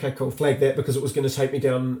flashback. Okay, cool. Flag that because it was going to take me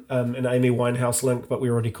down an Amy Winehouse link, but we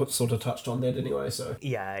already sort of touched on that anyway. So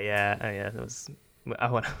yeah. That was.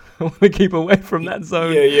 I want to keep away from that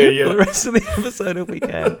zone for the rest of the episode if we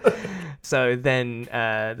can. So then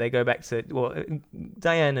they go back to,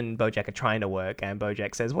 Diane and BoJack are trying to work, and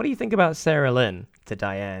BoJack says, what do you think about Sarah Lynn? To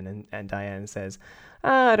Diane, and Diane says,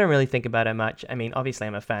 I don't really think about her much. I mean, obviously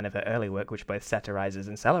I'm a fan of her early work, which both satirizes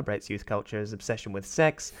and celebrates youth culture's obsession with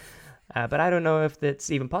sex, but I don't know if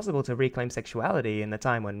it's even possible to reclaim sexuality in the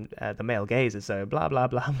time when the male gaze is so blah, blah,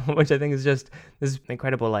 blah, which I think is just this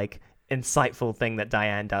incredible, insightful thing that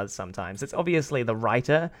Diane does sometimes. It's obviously the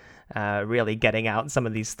writer really getting out some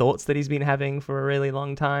of these thoughts that he's been having for a really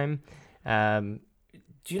long time. Do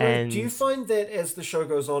you find that as the show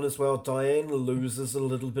goes on as well, Diane loses a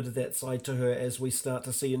little bit of that side to her as we start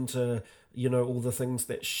to see into, all the things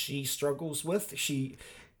that she struggles with? She,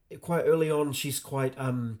 quite early on, she's quite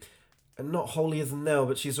not holier than thou,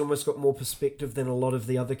 but she's almost got more perspective than a lot of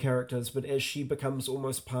the other characters. But as she becomes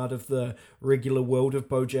almost part of the regular world of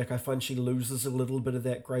BoJack, I find she loses a little bit of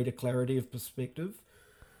that greater clarity of perspective.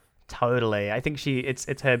 Totally, I think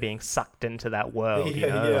it's her being sucked into that world.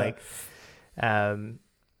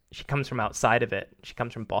 She comes from outside of it. She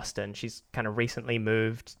comes from Boston. She's kind of recently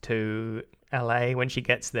moved to LA. When she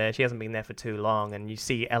gets there, she hasn't been there for too long, and you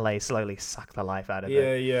see LA slowly suck the life out of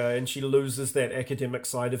it. Yeah, and she loses that academic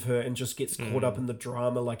side of her and just gets caught up in the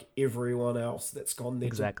drama like everyone else that's gone there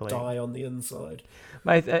to die on the inside.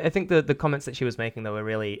 But I think the comments that she was making, though, were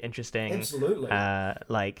really interesting. Absolutely.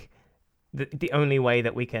 The only way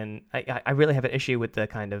that we can... I really have an issue with the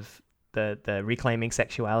kind of the reclaiming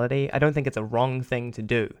sexuality. I don't think it's a wrong thing to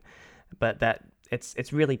do, but that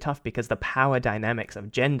it's really tough because the power dynamics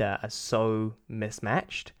of gender are so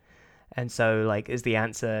mismatched. And so, like, is the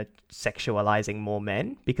answer sexualizing more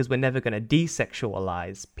men? Because we're never going to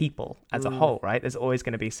desexualize people as a whole, right? There's always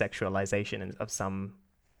going to be sexualization of some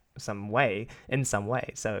way, in some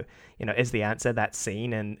way. So, is the answer that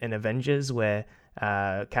scene in Avengers where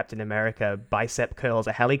Captain America bicep curls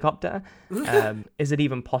a helicopter? Is it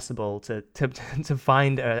even possible to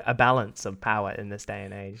find a balance of power in this day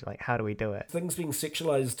and age? Like, how do we do it? Things being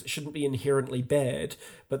sexualized shouldn't be inherently bad,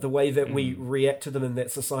 but the way that we react to them in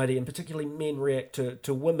that society, and particularly men react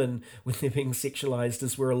to women when they're being sexualized,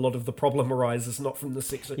 is where a lot of the problem arises, not from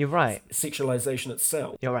the You're right. sexualization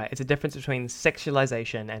itself. You're right. It's a difference between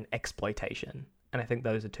sexualization and exploitation. And I think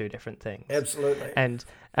those are two different things. Absolutely. And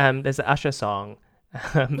there's an Usher song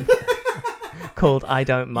called I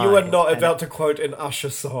Don't Mind. You are not about to quote an Usher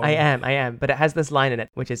song. I am. But it has this line in it,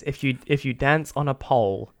 which is, if you dance on a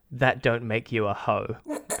pole, that don't make you a hoe.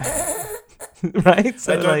 Right?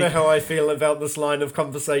 So, I don't know how I feel about this line of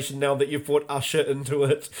conversation now that you've brought Usher into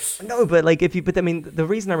it. No, but the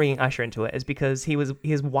reason I'm bringing Usher into it is because he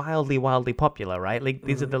is wildly popular, right? Like,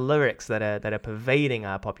 these are the lyrics that are pervading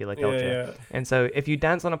our popular culture. Yeah. And so, if you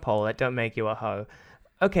dance on a pole, that don't make you a hoe.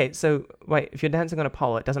 Okay, so wait, if you're dancing on a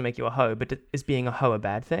pole, it doesn't make you a hoe, but is being a hoe a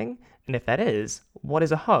bad thing? And if that is, what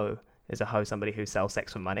is a hoe? Is a hoe somebody who sells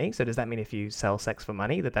sex for money? So does that mean if you sell sex for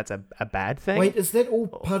money, that's a bad thing? Wait, is that all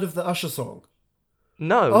part of the Usher song?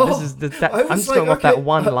 No, this is I'm just going off that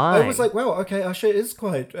one line. I was like, wow, okay, Usher is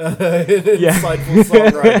quite an insightful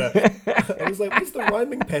songwriter. I was like, where's the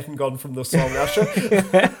rhyming pattern gone from the song, Usher?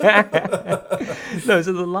 No,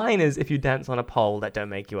 so the line is, if you dance on a pole, that don't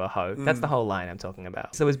make you a hoe. That's the whole line I'm talking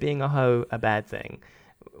about. So is being a hoe a bad thing?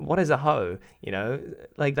 What is a hoe?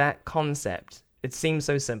 Like, that concept, it seems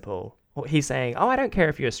so simple. He's saying, I don't care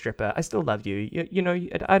if you're a stripper, I still love you.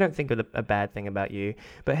 I don't think of a bad thing about you.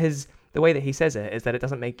 But the way that he says it is that it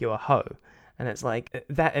doesn't make you a hoe. And it's like,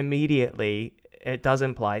 that immediately, it does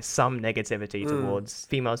imply some negativity towards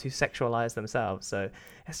females who sexualize themselves. So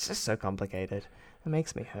it's just so complicated. It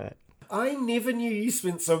makes me hurt. I never knew you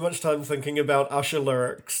spent so much time thinking about Usher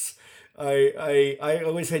lyrics. I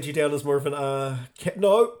always had you down as more of an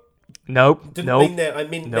Nope. Didn't mean that. I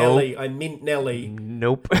meant Nelly. I meant Nelly.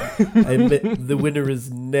 Nope. I meant the winner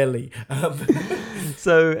is Nelly.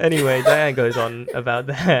 So anyway, Diane goes on about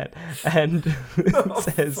that and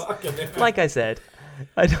says, like I said,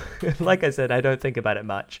 I don't think about it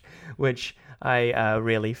much, which I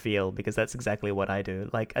really feel, because that's exactly what I do.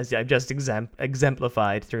 Like, as I've just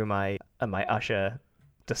exemplified through my Usher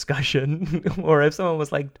discussion. Or if someone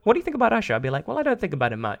was like, what do you think about Usher? I'd be like, well, I don't think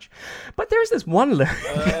about it much, but there's this one lyric.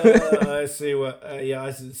 I see what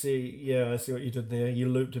I see what you did there. You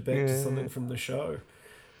looped it back to something from the show.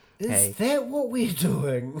 Is that what we're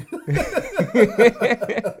doing?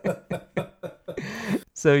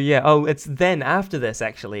 So it's then after this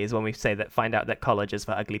actually is when we find out that college is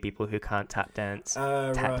for ugly people who can't tap dance,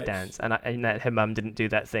 dance, and that her mum didn't do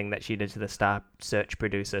that thing that she did to the star search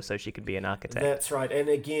producer so she could be an architect. That's right, and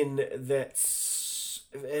again,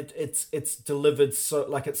 it's delivered so,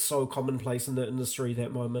 like, it's so commonplace in the industry,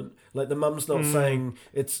 that moment. Like, the mum's not saying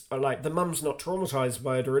it's like, the mum's not traumatized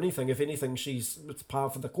by it or anything. If anything, it's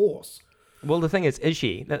par for the course. Well, the thing is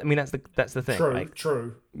she? I mean, that's the thing.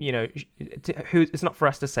 True. It's not for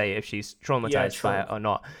us to say if she's traumatized by it or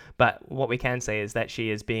not. But what we can say is that she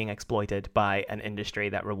is being exploited by an industry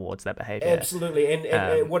that rewards that behavior. Absolutely,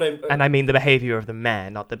 and I mean the behavior of the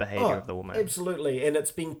man, not the behavior of the woman. Absolutely, and it's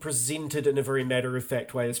being presented in a very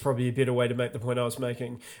matter-of-fact way. It's probably a better way to make the point I was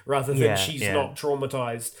making, rather than she's not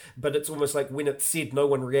traumatized. But it's almost like when it's said, no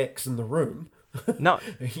one reacts in the room. No,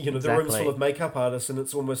 the room's full of makeup artists, and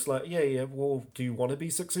it's almost like, well, do you want to be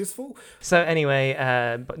successful? So anyway,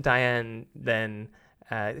 Diane then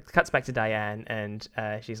cuts back to Diane, and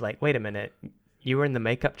she's like, wait a minute, you were in the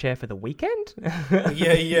makeup chair for the weekend?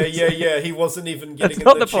 Yeah. He wasn't even getting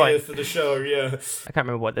in the chair point for the show, yeah. I can't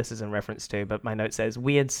remember what this is in reference to, but my note says,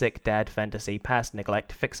 weird, sick dad fantasy, past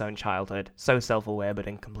neglect, fix own childhood, so self-aware but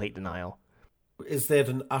in complete denial. Is that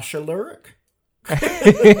an Usher lyric?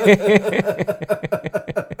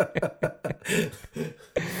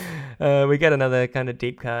 We get another kind of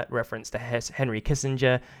deep cut reference to Henry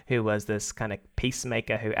Kissinger, who was this kind of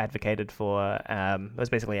peacemaker who advocated for, was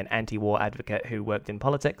basically an anti-war advocate who worked in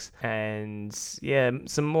politics. And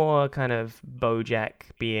some more kind of Bojack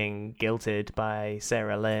being guilted by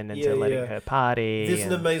Sarah Lynn into letting her party. There's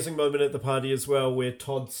an amazing moment at the party as well where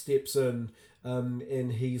Todd steps in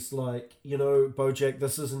and he's like, Bojack,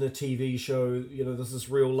 this isn't a TV show, this is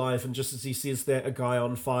real life. And just as he says that, a guy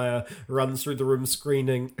on fire runs through the room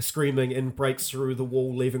screaming and breaks through the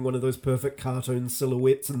wall, leaving one of those perfect cartoon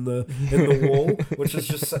silhouettes in the wall, which is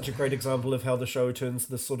just such a great example of how the show turns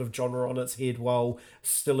this sort of genre on its head while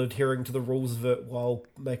still adhering to the rules of it while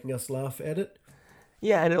making us laugh at it.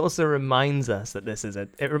 Yeah, and it also reminds us that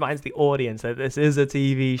it reminds the audience that this is a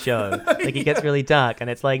TV show. Like, it gets really dark, and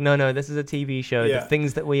it's like, no, this is a TV show. Yeah. The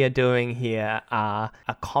things that we are doing here are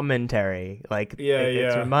a commentary. Like, it's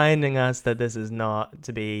Yeah. reminding us that this is not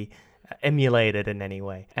to be emulated in any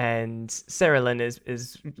way. And Sarah Lynn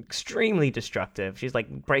is extremely destructive. She's like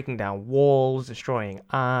breaking down walls, destroying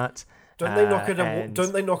art. Don't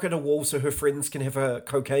they knock at a wall so her friends can have a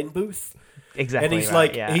cocaine booth? Exactly. And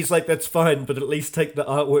he's like, that's fine, but at least take the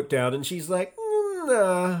artwork down. And she's like,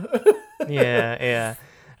 nah. Yeah.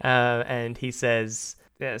 And he says,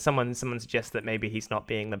 someone suggests that maybe he's not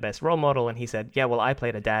being the best role model. And he said, yeah, well, I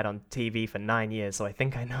played a dad on TV for 9 years, so I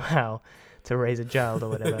think I know how to raise a child or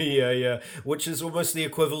whatever. Yeah. Which is almost the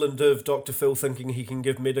equivalent of Dr. Phil thinking he can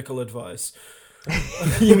give medical advice.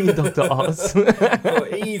 You mean Dr. Oz?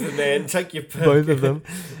 Either, man. Take your pick. Both of them.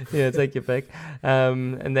 Yeah, take your pick.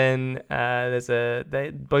 And then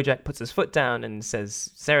Bojack puts his foot down and says,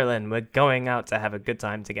 Sarah Lynn, we're going out to have a good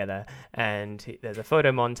time together. And there's a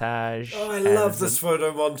photo montage. Oh, I love this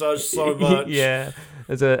photo montage so much. Yeah.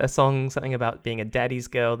 There's a song, something about being a daddy's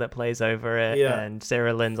girl that plays over it. Yeah. And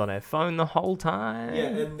Sarah Lynn's on her phone the whole time. Yeah,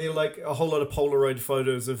 and they're like a whole lot of Polaroid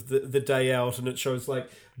photos of the day out, and it shows like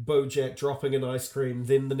Bojack dropping an ice cream,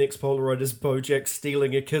 then the next Polaroid is Bojack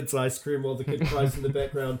stealing a kid's ice cream while the kid cries in the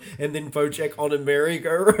background, and then Bojack on a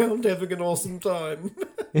merry-go-round having an awesome time.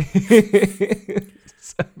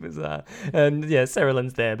 So bizarre. And yeah, Sarah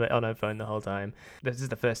Lynn's there, but on her phone the whole time. This is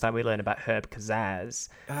the first time we learn about Herb Kazaz.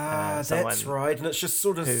 That's right, and it's just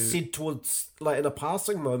sort of said towards, like, in a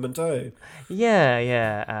passing moment, oh.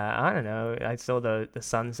 Yeah. I don't know. I saw the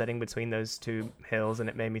sun setting between those two hills, and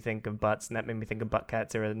it made me think of butts, and that made me think of butt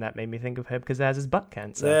cancer, and that made me think of Herb Kazaz's butt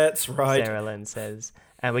cancer. That's right. Sarah Lynn says.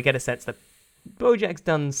 And we get a sense that Bojack's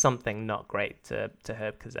done something not great to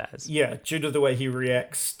Herb Kazaz. Yeah, due to the way he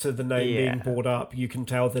reacts to the name being brought up, you can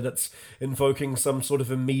tell that it's invoking some sort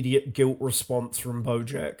of immediate guilt response from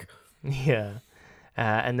Bojack. Yeah.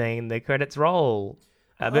 And then the credits roll.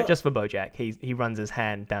 But just for Bojack, he runs his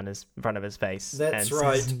hand down his front of his face. That's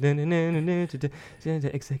right. Says,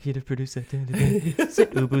 executive producer.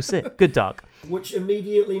 Sit, Ubu, sit. Good dog. Which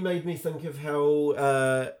immediately made me think of how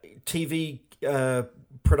TV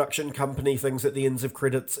production company things at the ends of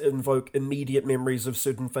credits invoke immediate memories of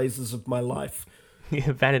certain phases of my life.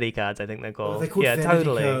 Yeah, vanity cards, I think they're called. They're called vanity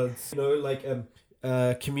totally. cards. Like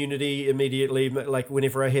Community immediately, like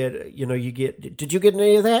whenever I had, you get, did you get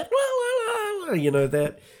any of that?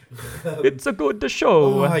 That. It's a good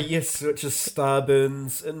show. Oh, yes, which is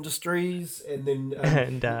Starburns Industries. And then,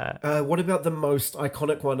 what about the most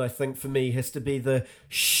iconic one, I think, for me, has to be the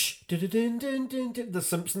shh, the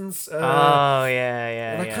Simpsons. Oh,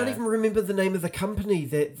 yeah. And I can't even remember the name of the company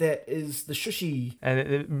that is the shushy. And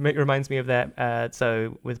it reminds me of that.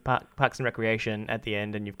 So with Parks and Recreation at the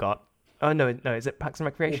end, and you've got... Oh, no, is it Parks and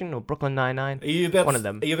Recreation or Brooklyn Nine-Nine? One of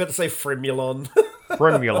them. Are you about to say Fremulon?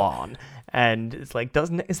 Fremulon. And it's like,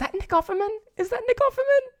 is that Nick Offerman? Is that Nick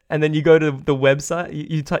Offerman? And then you go to the website,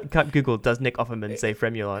 you type Google, does Nick Offerman say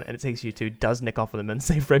Fremulon? And it takes you to does Nick Offerman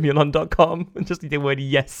say Fremulon.com? And just the word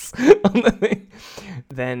yes on the thing.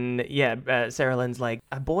 Then, Sarah Lynn's like,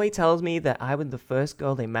 a boy tells me that I was the first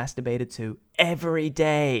girl they masturbated to every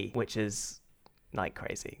day, which is like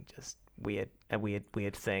crazy. Just a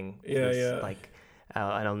weird thing. Yeah. Like,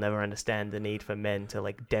 and I'll never understand the need for men to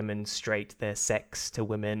like demonstrate their sex to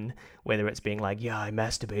women, whether it's being like, yeah, I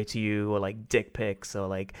masturbate to you, or like dick pics, or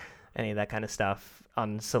like any of that kind of stuff,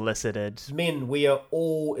 unsolicited. Men, we are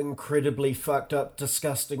all incredibly fucked up,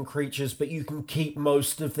 disgusting creatures, but you can keep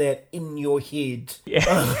most of that in your head.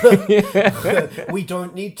 Yeah. We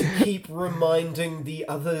don't need to keep reminding the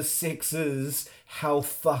other sexes how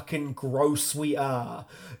fucking gross we are.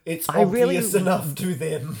 It's obvious enough to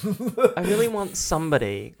them. I really want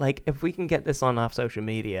somebody, like, if we can get this on our social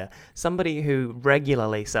media, somebody who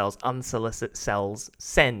regularly sends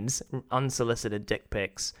unsolicited dick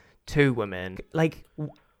pics to women. Like,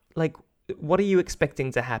 what are you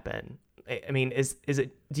expecting to happen? I mean, is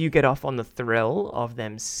it? Do you get off on the thrill of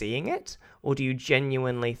them seeing it, or do you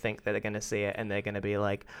genuinely think that they're going to see it and they're going to be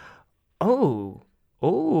like, oh,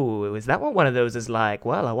 is that what one of those is like?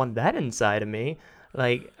 Well, I want that inside of me.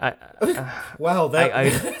 Like, wow,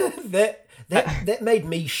 that made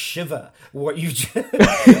me shiver. What you just...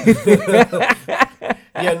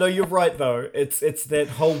 Yeah, no, you're right though. It's that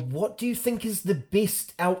whole, what do you think is the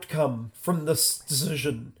best outcome from this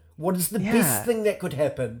decision? What is the best thing that could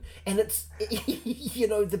happen? And it's,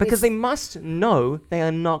 the Because best... they must know they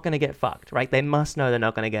are not going to get fucked, right? They must know they're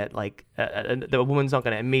not going to get, like, the woman's not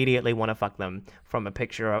going to immediately want to fuck them from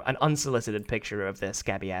an unsolicited picture of their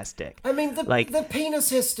scabby ass dick. I mean, the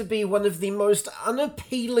penis has to be one of the most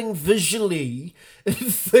unappealing visually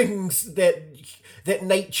things that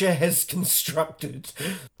nature has constructed.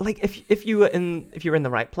 Like, if you're in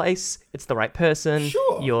the right place, it's the right person.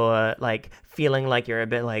 Sure. You're like feeling like you're a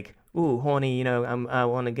bit like, ooh, horny, I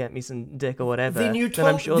want to get me some dick or whatever. Then you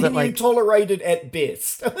tolerate it at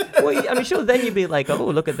best. Well, I'm sure then you'd be like, oh,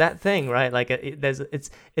 look at that thing, right? Like, there's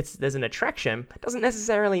an attraction. It doesn't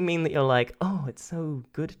necessarily mean that you're like, oh, it's so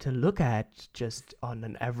good to look at just on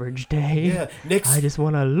an average day. Yeah, I just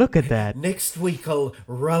want to look at that. Next week I'll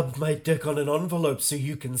rub my dick on an envelope so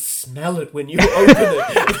you can smell it when you open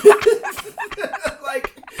it.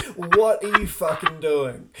 Like, what are you fucking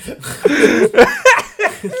doing?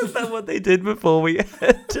 Is that what they did before we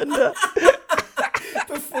had Tinder?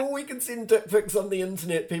 Before we could send dick pics on the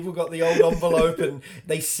internet, people got the old envelope and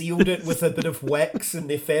they sealed it with a bit of wax and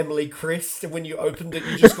their family crest, and when you opened it,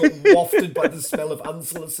 you just got wafted by the smell of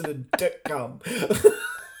unsolicited dick cum.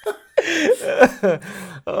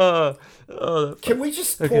 Can we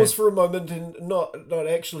just pause for a moment and not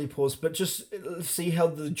actually pause, but just see how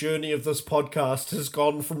the journey of this podcast has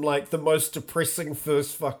gone from like the most depressing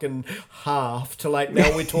first fucking half to like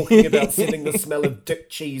now we're talking about sending the smell of dick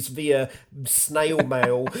cheese via snail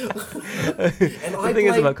mail. The thing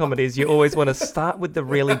is about comedy is you always want to start with the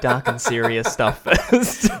really dark and serious stuff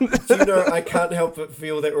first. I can't help but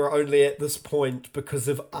feel that we're only at this point because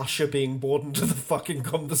of Usher being brought into the fucking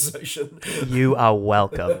conversation. You are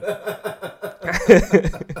welcome.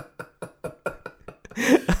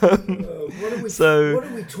 What are we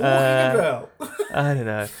talking about? I don't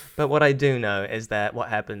know. But what I do know is that what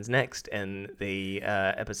happens next in the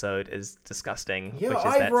episode is disgusting, which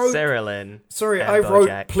is Sarah Lynn. Sorry, I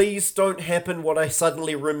wrote, please don't happen what I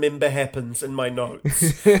suddenly remember happens in my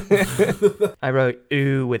notes. I wrote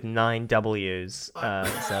ooh with 9 W's.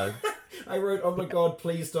 So... I wrote, oh my god,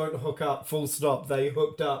 please don't hook up, full stop. They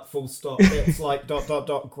hooked up, full stop. That's like ...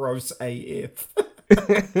 gross AF.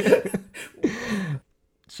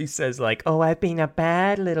 She says like, oh, I've been a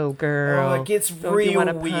bad little girl. Oh, it gets don't real you want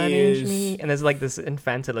to weird. Punish me? And there's like this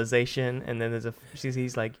infantilization, and then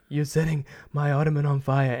he's like, you're setting my ottoman on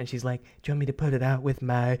fire, and she's like, do you want me to put it out with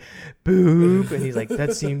my boob? And he's like,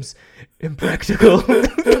 that seems impractical.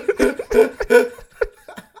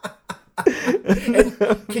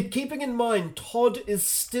 And keeping in mind, Todd is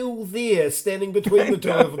still there, standing between the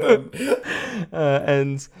two of them.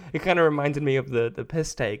 And it kind of reminded me of the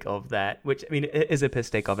piss take of that, which, I mean, it is a piss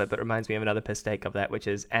take of it, but reminds me of another piss take of that, which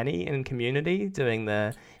is Annie in Community doing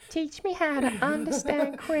the teach me how to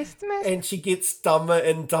understand Christmas. And she gets dumber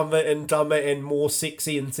and dumber and dumber and more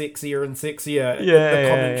sexy and sexier and sexier. Yeah, the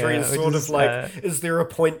commentary is sort is of like, is there a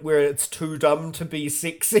point where it's too dumb to be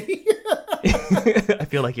sexy? I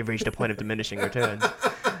feel like you've reached a point of diminishing returns.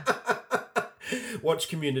 Watch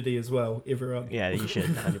Community as well, everyone. Yeah, you should,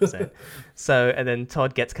 100%. So, and then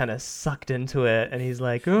Todd gets kind of sucked into it, and he's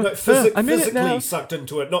like, oh, no, physically sucked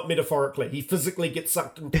into it, not metaphorically. He physically gets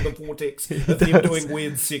sucked into the vortex of them doing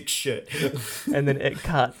weird sex shit. And then it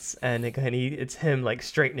cuts, and it's him like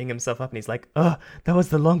straightening himself up, and he's like, oh, that was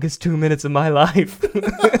the longest 2 minutes of my life.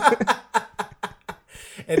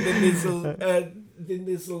 And then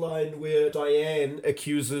there's a line where Diane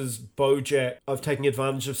accuses Bojack of taking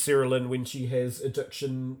advantage of Sarah Lynn when she has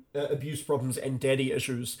addiction, abuse problems and daddy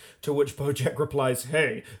issues, to which Bojack replies,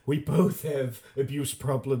 hey, we both have abuse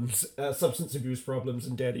problems, substance abuse problems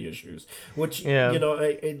and daddy issues. Which,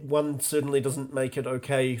 one certainly doesn't make it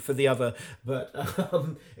okay for the other, but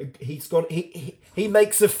he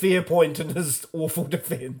makes a fair point in his awful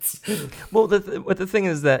defense. Well, the thing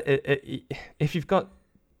is that if you've got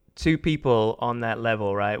two people on that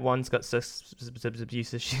level, right? One's got substance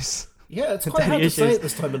abuse issues. Yeah, it's quite hard to say at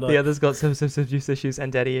this time of night. The other's got substance abuse issues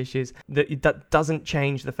and daddy issues. That doesn't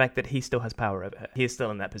change the fact that he still has power over her. He is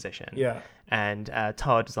still in that position. Yeah. And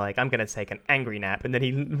Todd's like, I'm going to take an angry nap. And then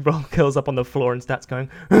he curls up on the floor and starts going,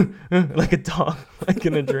 like a dog, like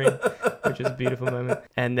in a dream, which is a beautiful moment.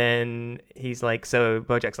 And then he's like, so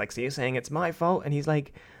Bojack's like, so you're saying it's my fault? And he's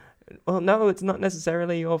like, well, no, it's not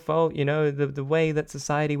necessarily your fault, the way that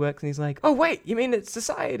society works. And he's like, oh, wait, you mean it's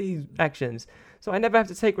society's actions? So I never have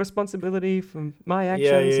to take responsibility for my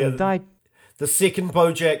actions and die. The second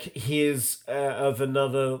Bojack hears of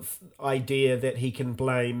another idea that he can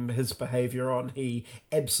blame his behaviour on, he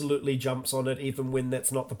absolutely jumps on it, even when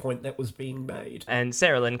that's not the point that was being made. And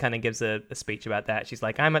Sarah Lynn kind of gives a speech about that. She's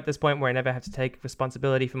like, I'm at this point where I never have to take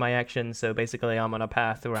responsibility for my actions, so basically I'm on a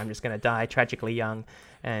path where I'm just going to die tragically young.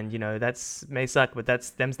 And, that's may suck, but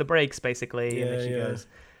them's the breaks, basically. And then she goes,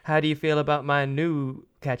 how do you feel about my new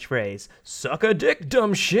catchphrase? Suck a dick,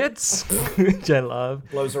 dumb shits! Which I love.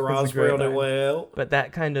 Blows a raspberry on her way out. But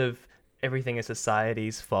that kind of everything is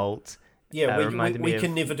society's fault. Yeah, we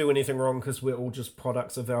can never do anything wrong because we're all just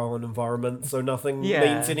products of our own environment, so nothing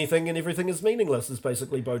means anything and everything is meaningless, is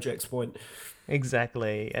basically Bojack's point.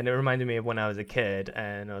 Exactly. And it reminded me of when I was a kid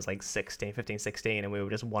and I was like 16, and we were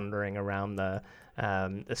just wandering around the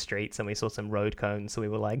streets and we saw some road cones, so we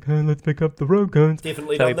were like, oh, let's pick up the road cones.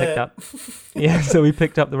 Definitely so done that. So we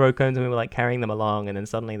picked up the road cones and we were like carrying them along, and then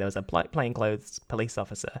suddenly there was a plainclothes police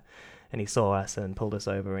officer and he saw us and pulled us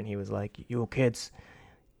over and he was like, you kids.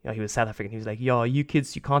 He was South African. He was like, "Yeah, you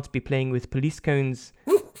kids, you can't be playing with police cones."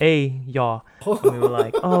 Hey, yeah. And we were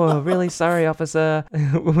like, "Oh, really sorry, officer.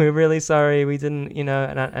 We're really sorry. We didn't,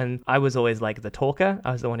 And I was always like the talker.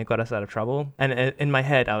 I was the one who got us out of trouble. And in my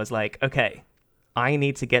head, I was like, okay, I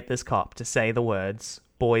need to get this cop to say the words,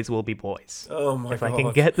 boys will be boys. Oh my God. If I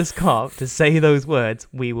can get this cop to say those words,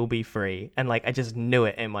 we will be free. And I just knew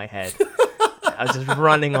it in my head. I was just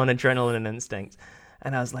running on adrenaline and instinct.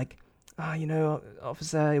 And I was like, oh,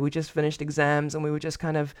 officer, we just finished exams and we were just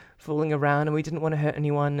kind of fooling around and we didn't want to hurt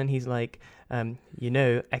anyone. And he's like,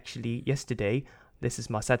 actually yesterday, this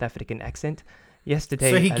is my South African accent.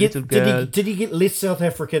 Yesterday, so did he get less South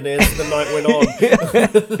African as the night went on?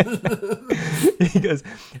 He goes,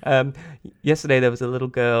 yesterday there was a little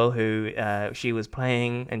girl who she was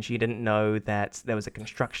playing and she didn't know that there was a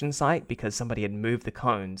construction site because somebody had moved the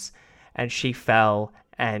cones, and she fell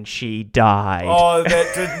and she died. Oh,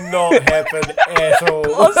 that did not happen at all.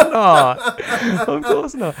 Of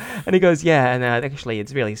course not. And he goes, yeah, and actually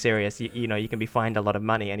it's really serious. You can be fined a lot of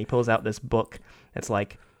money. And he pulls out this book. It's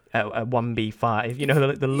like a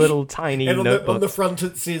 1B5, the little tiny notebook. On the front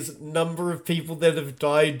it says number of people that have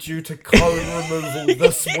died due to cone removal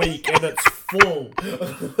this week, and it's full.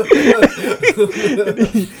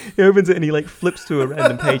 He opens it and he flips to a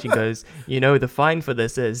random page and goes, the fine for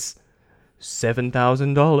this is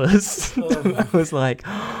 $7,000. I was like,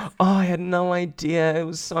 oh, I had no idea. It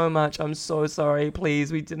was so much. I'm so sorry.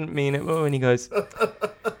 Please, we didn't mean it. And he goes,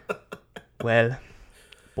 well,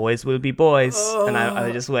 boys will be boys. And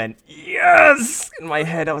I just went, yes! In my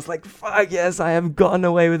head, I was like, fuck yes, I have gotten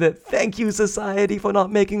away with it. Thank you, society, for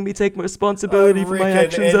not making me take responsibility for my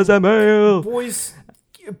actions as a male.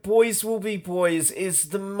 Boys will be boys is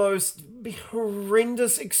the most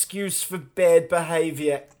horrendous excuse for bad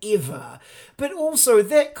behaviour ever. But also,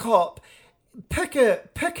 that cop, pick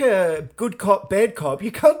a good cop, bad cop.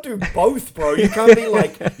 You can't do both, bro. You can't be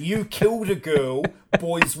like, you killed a girl,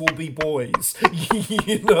 boys will be boys.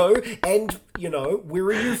 And, where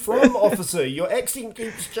are you from, officer? Your accent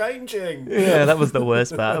keeps changing. Yeah, that was the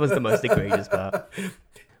worst part. That was the most egregious part.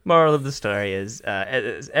 Moral of the story is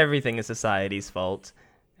everything is society's fault.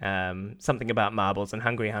 Something about marbles and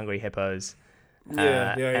hungry hippos.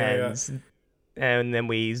 And then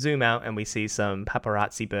we zoom out and we see some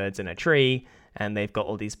paparazzi birds in a tree, and they've got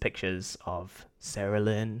all these pictures of Sarah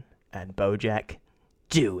Lynn and Bojack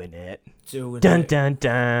doing it. Dun, dun,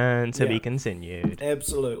 dun. To be continued.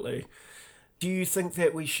 Absolutely. Do you think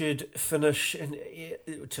that we should finish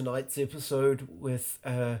tonight's episode with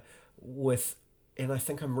and I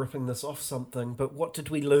think I'm ripping this off something, but what did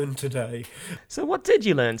we learn today? So what did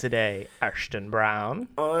you learn today, Ashton Brown?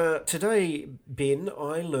 Today, Ben,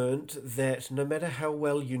 I learned that no matter how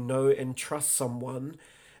well you know and trust someone,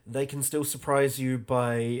 they can still surprise you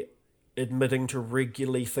by admitting to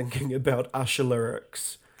regularly thinking about Usher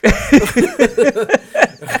lyrics.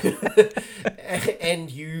 And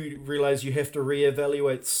you realise you have to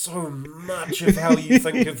reevaluate so much of how you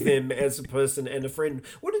think of them as a person and a friend.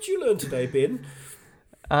 What did you learn today, Ben?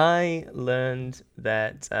 I learned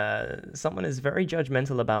that someone is very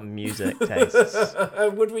judgmental about music tastes.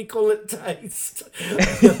 Would we call it taste?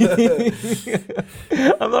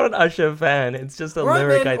 I'm not an Usher fan. It's just a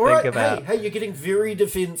lyric I think about. Hey, you're getting very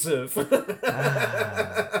defensive.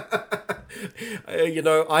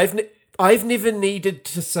 I've never needed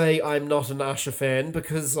to say I'm not an Usher fan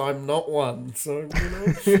because I'm not one. So,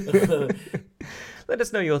 Let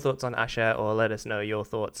us know your thoughts on Usher, or let us know your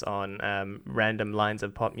thoughts on random lines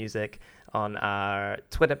of pop music on our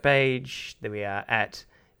Twitter page. We are at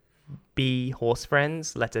B Horse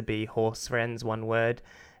Friends, letter B Horse Friends, one word.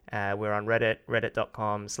 We're on Reddit,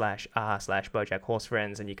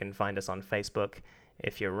 reddit.com/r/BojackHorseFriends, and you can find us on Facebook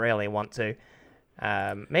if you really want to.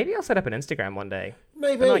 Maybe I'll set up an Instagram one day.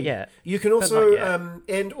 Maybe. But not yet. You can also,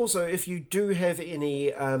 and also if you do have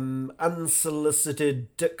any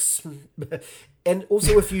unsolicited dicks, and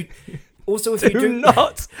also if you do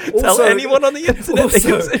not tell anyone on the internet.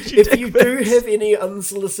 Also, if you do have any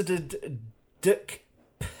unsolicited dick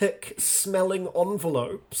pic smelling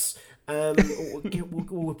envelopes,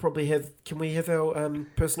 we'll probably have. Can we have our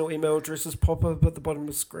personal email addresses pop up at the bottom of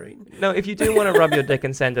the screen? No, if you do want to rub your dick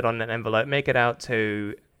and send it on an envelope, make it out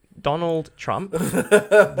to Donald Trump,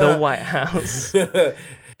 the White House.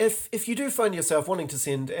 If you do find yourself wanting to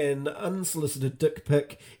send an unsolicited dick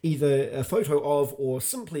pic, either a photo of or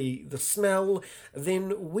simply the smell,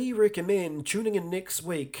 then we recommend tuning in next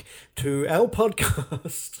week to our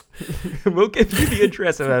podcast. We'll give you the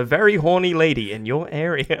address of a very horny lady in your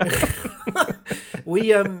area.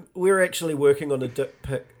 We're actually working on a dick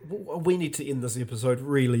pic. We need to end this episode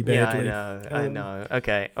really badly. Yeah, I know.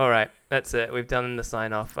 Okay, all right. That's it. We've done the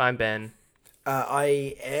sign off. I'm Ben.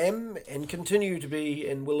 I am and continue to be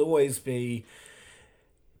and will always be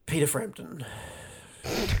Peter Frampton.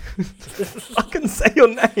 I can say your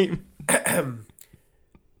name.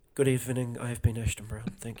 Good evening. I have been Ashton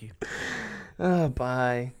Brown. Thank you.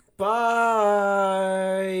 Bye.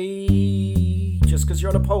 Bye. Just because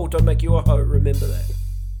you're on a pole don't make you a hoe. Remember that.